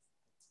protected.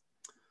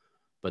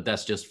 But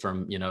that's just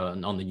from,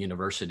 on the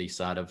university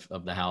side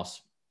of the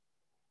house.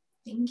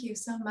 Thank you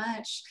so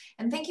much.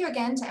 And thank you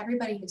again to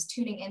everybody who's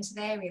tuning in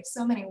today. We have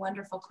so many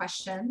wonderful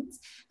questions,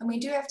 and we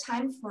do have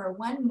time for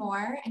one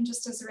more. And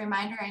just as a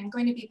reminder, I'm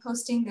going to be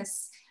posting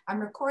this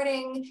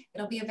recording.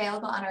 It'll be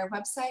available on our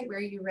website where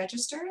you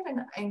registered, and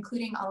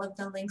including all of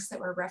the links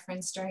that were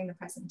referenced during the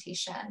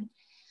presentation.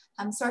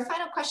 So our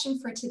final question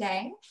for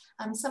today,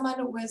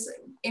 someone was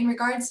in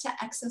regards to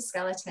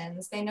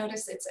exoskeletons. They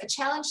noticed it's a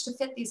challenge to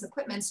fit these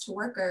equipments to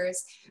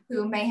workers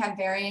who may have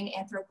varying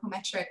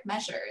anthropometric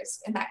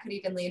measures, and that could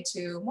even lead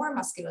to more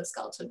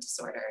musculoskeletal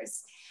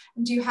disorders.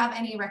 Do you have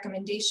any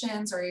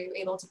recommendations, or are you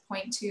able to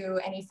point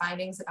to any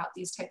findings about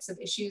these types of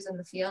issues in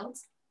the field?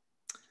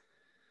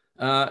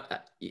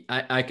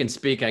 I can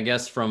speak, I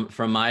guess, from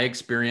my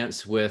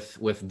experience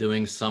with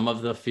doing some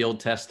of the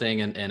field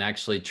testing and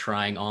actually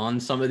trying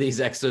on some of these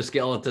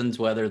exoskeletons,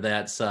 whether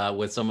that's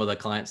with some of the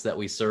clients that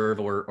we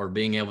serve or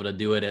being able to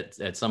do it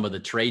at some of the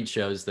trade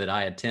shows that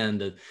I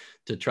attend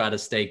to try to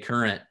stay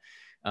current.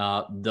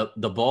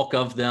 The bulk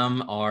of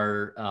them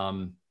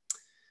are,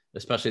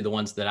 especially the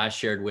ones that I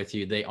shared with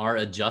you, they are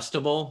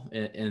adjustable,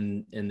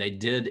 and they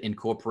did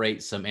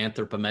incorporate some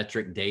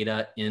anthropometric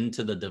data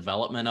into the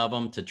development of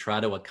them to try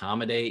to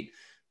accommodate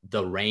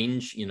the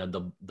range,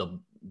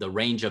 the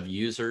range of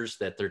users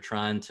that they're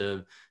trying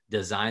to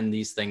design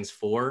these things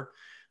for.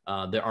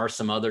 There are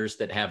some others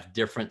that have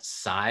different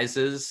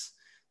sizes.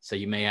 So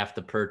you may have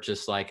to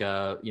purchase like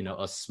a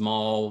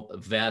small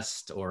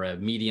vest or a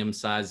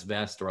medium-sized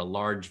vest or a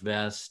large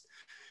vest.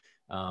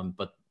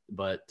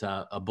 But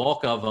a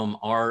bulk of them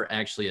are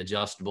actually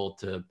adjustable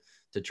to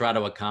try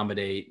to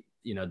accommodate,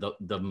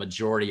 the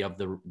majority of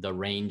the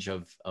range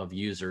of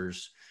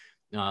users.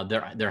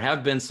 There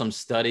have been some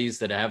studies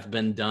that have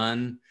been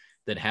done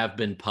that have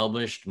been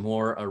published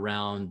more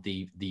around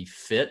the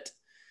fit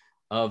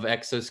of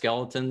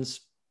exoskeletons,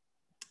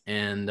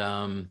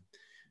 and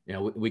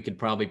we could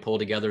probably pull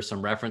together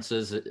some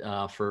references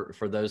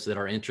for those that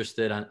are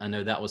interested. I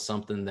know that was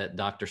something that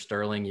Dr.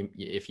 Sterling,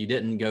 if you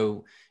didn't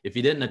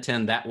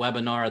attend that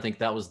webinar, I think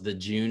that was the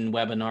June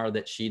webinar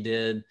that she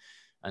did.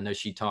 I know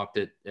she talked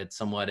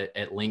somewhat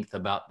at length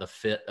about the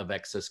fit of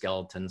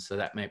exoskeletons. So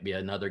that might be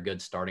another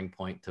good starting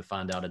point to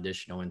find out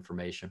additional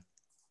information.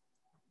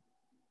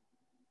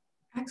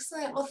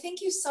 Excellent. Well,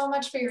 thank you so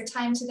much for your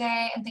time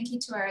today. And thank you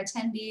to our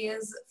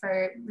attendees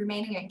for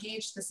remaining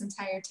engaged this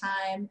entire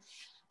time.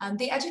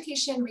 The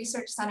Education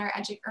Research Center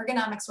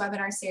Ergonomics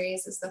webinar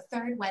series is the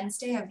third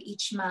Wednesday of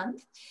each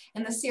month.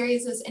 And the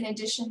series is in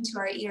addition to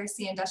our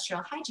ERC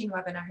Industrial Hygiene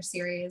webinar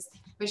series,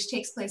 which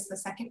takes place the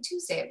second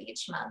Tuesday of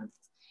each month.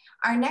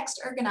 Our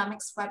next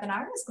ergonomics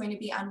webinar is going to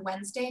be on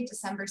Wednesday,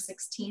 December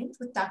 16th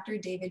with Dr.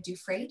 David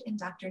Dufresne and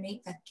Dr.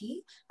 Nate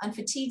Vetke on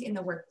fatigue in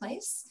the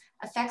workplace,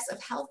 effects of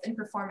health and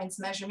performance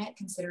measurement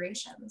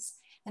considerations.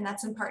 And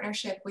that's in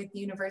partnership with the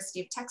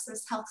University of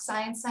Texas Health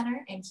Science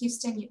Center in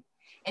Houston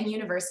and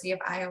University of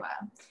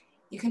Iowa.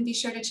 You can be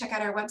sure to check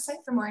out our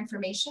website for more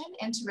information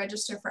and to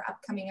register for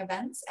upcoming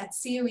events at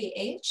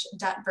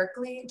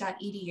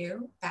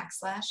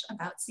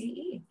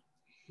coeh.berkeley.edu/aboutce.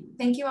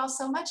 Thank you all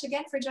so much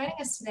again for joining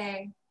us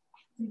today.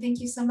 And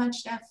thank you so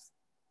much, Jeff.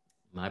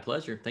 My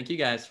pleasure. Thank you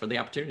guys for the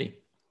opportunity.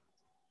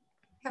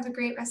 Have a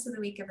great rest of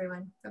the week,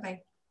 everyone.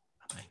 Bye-bye.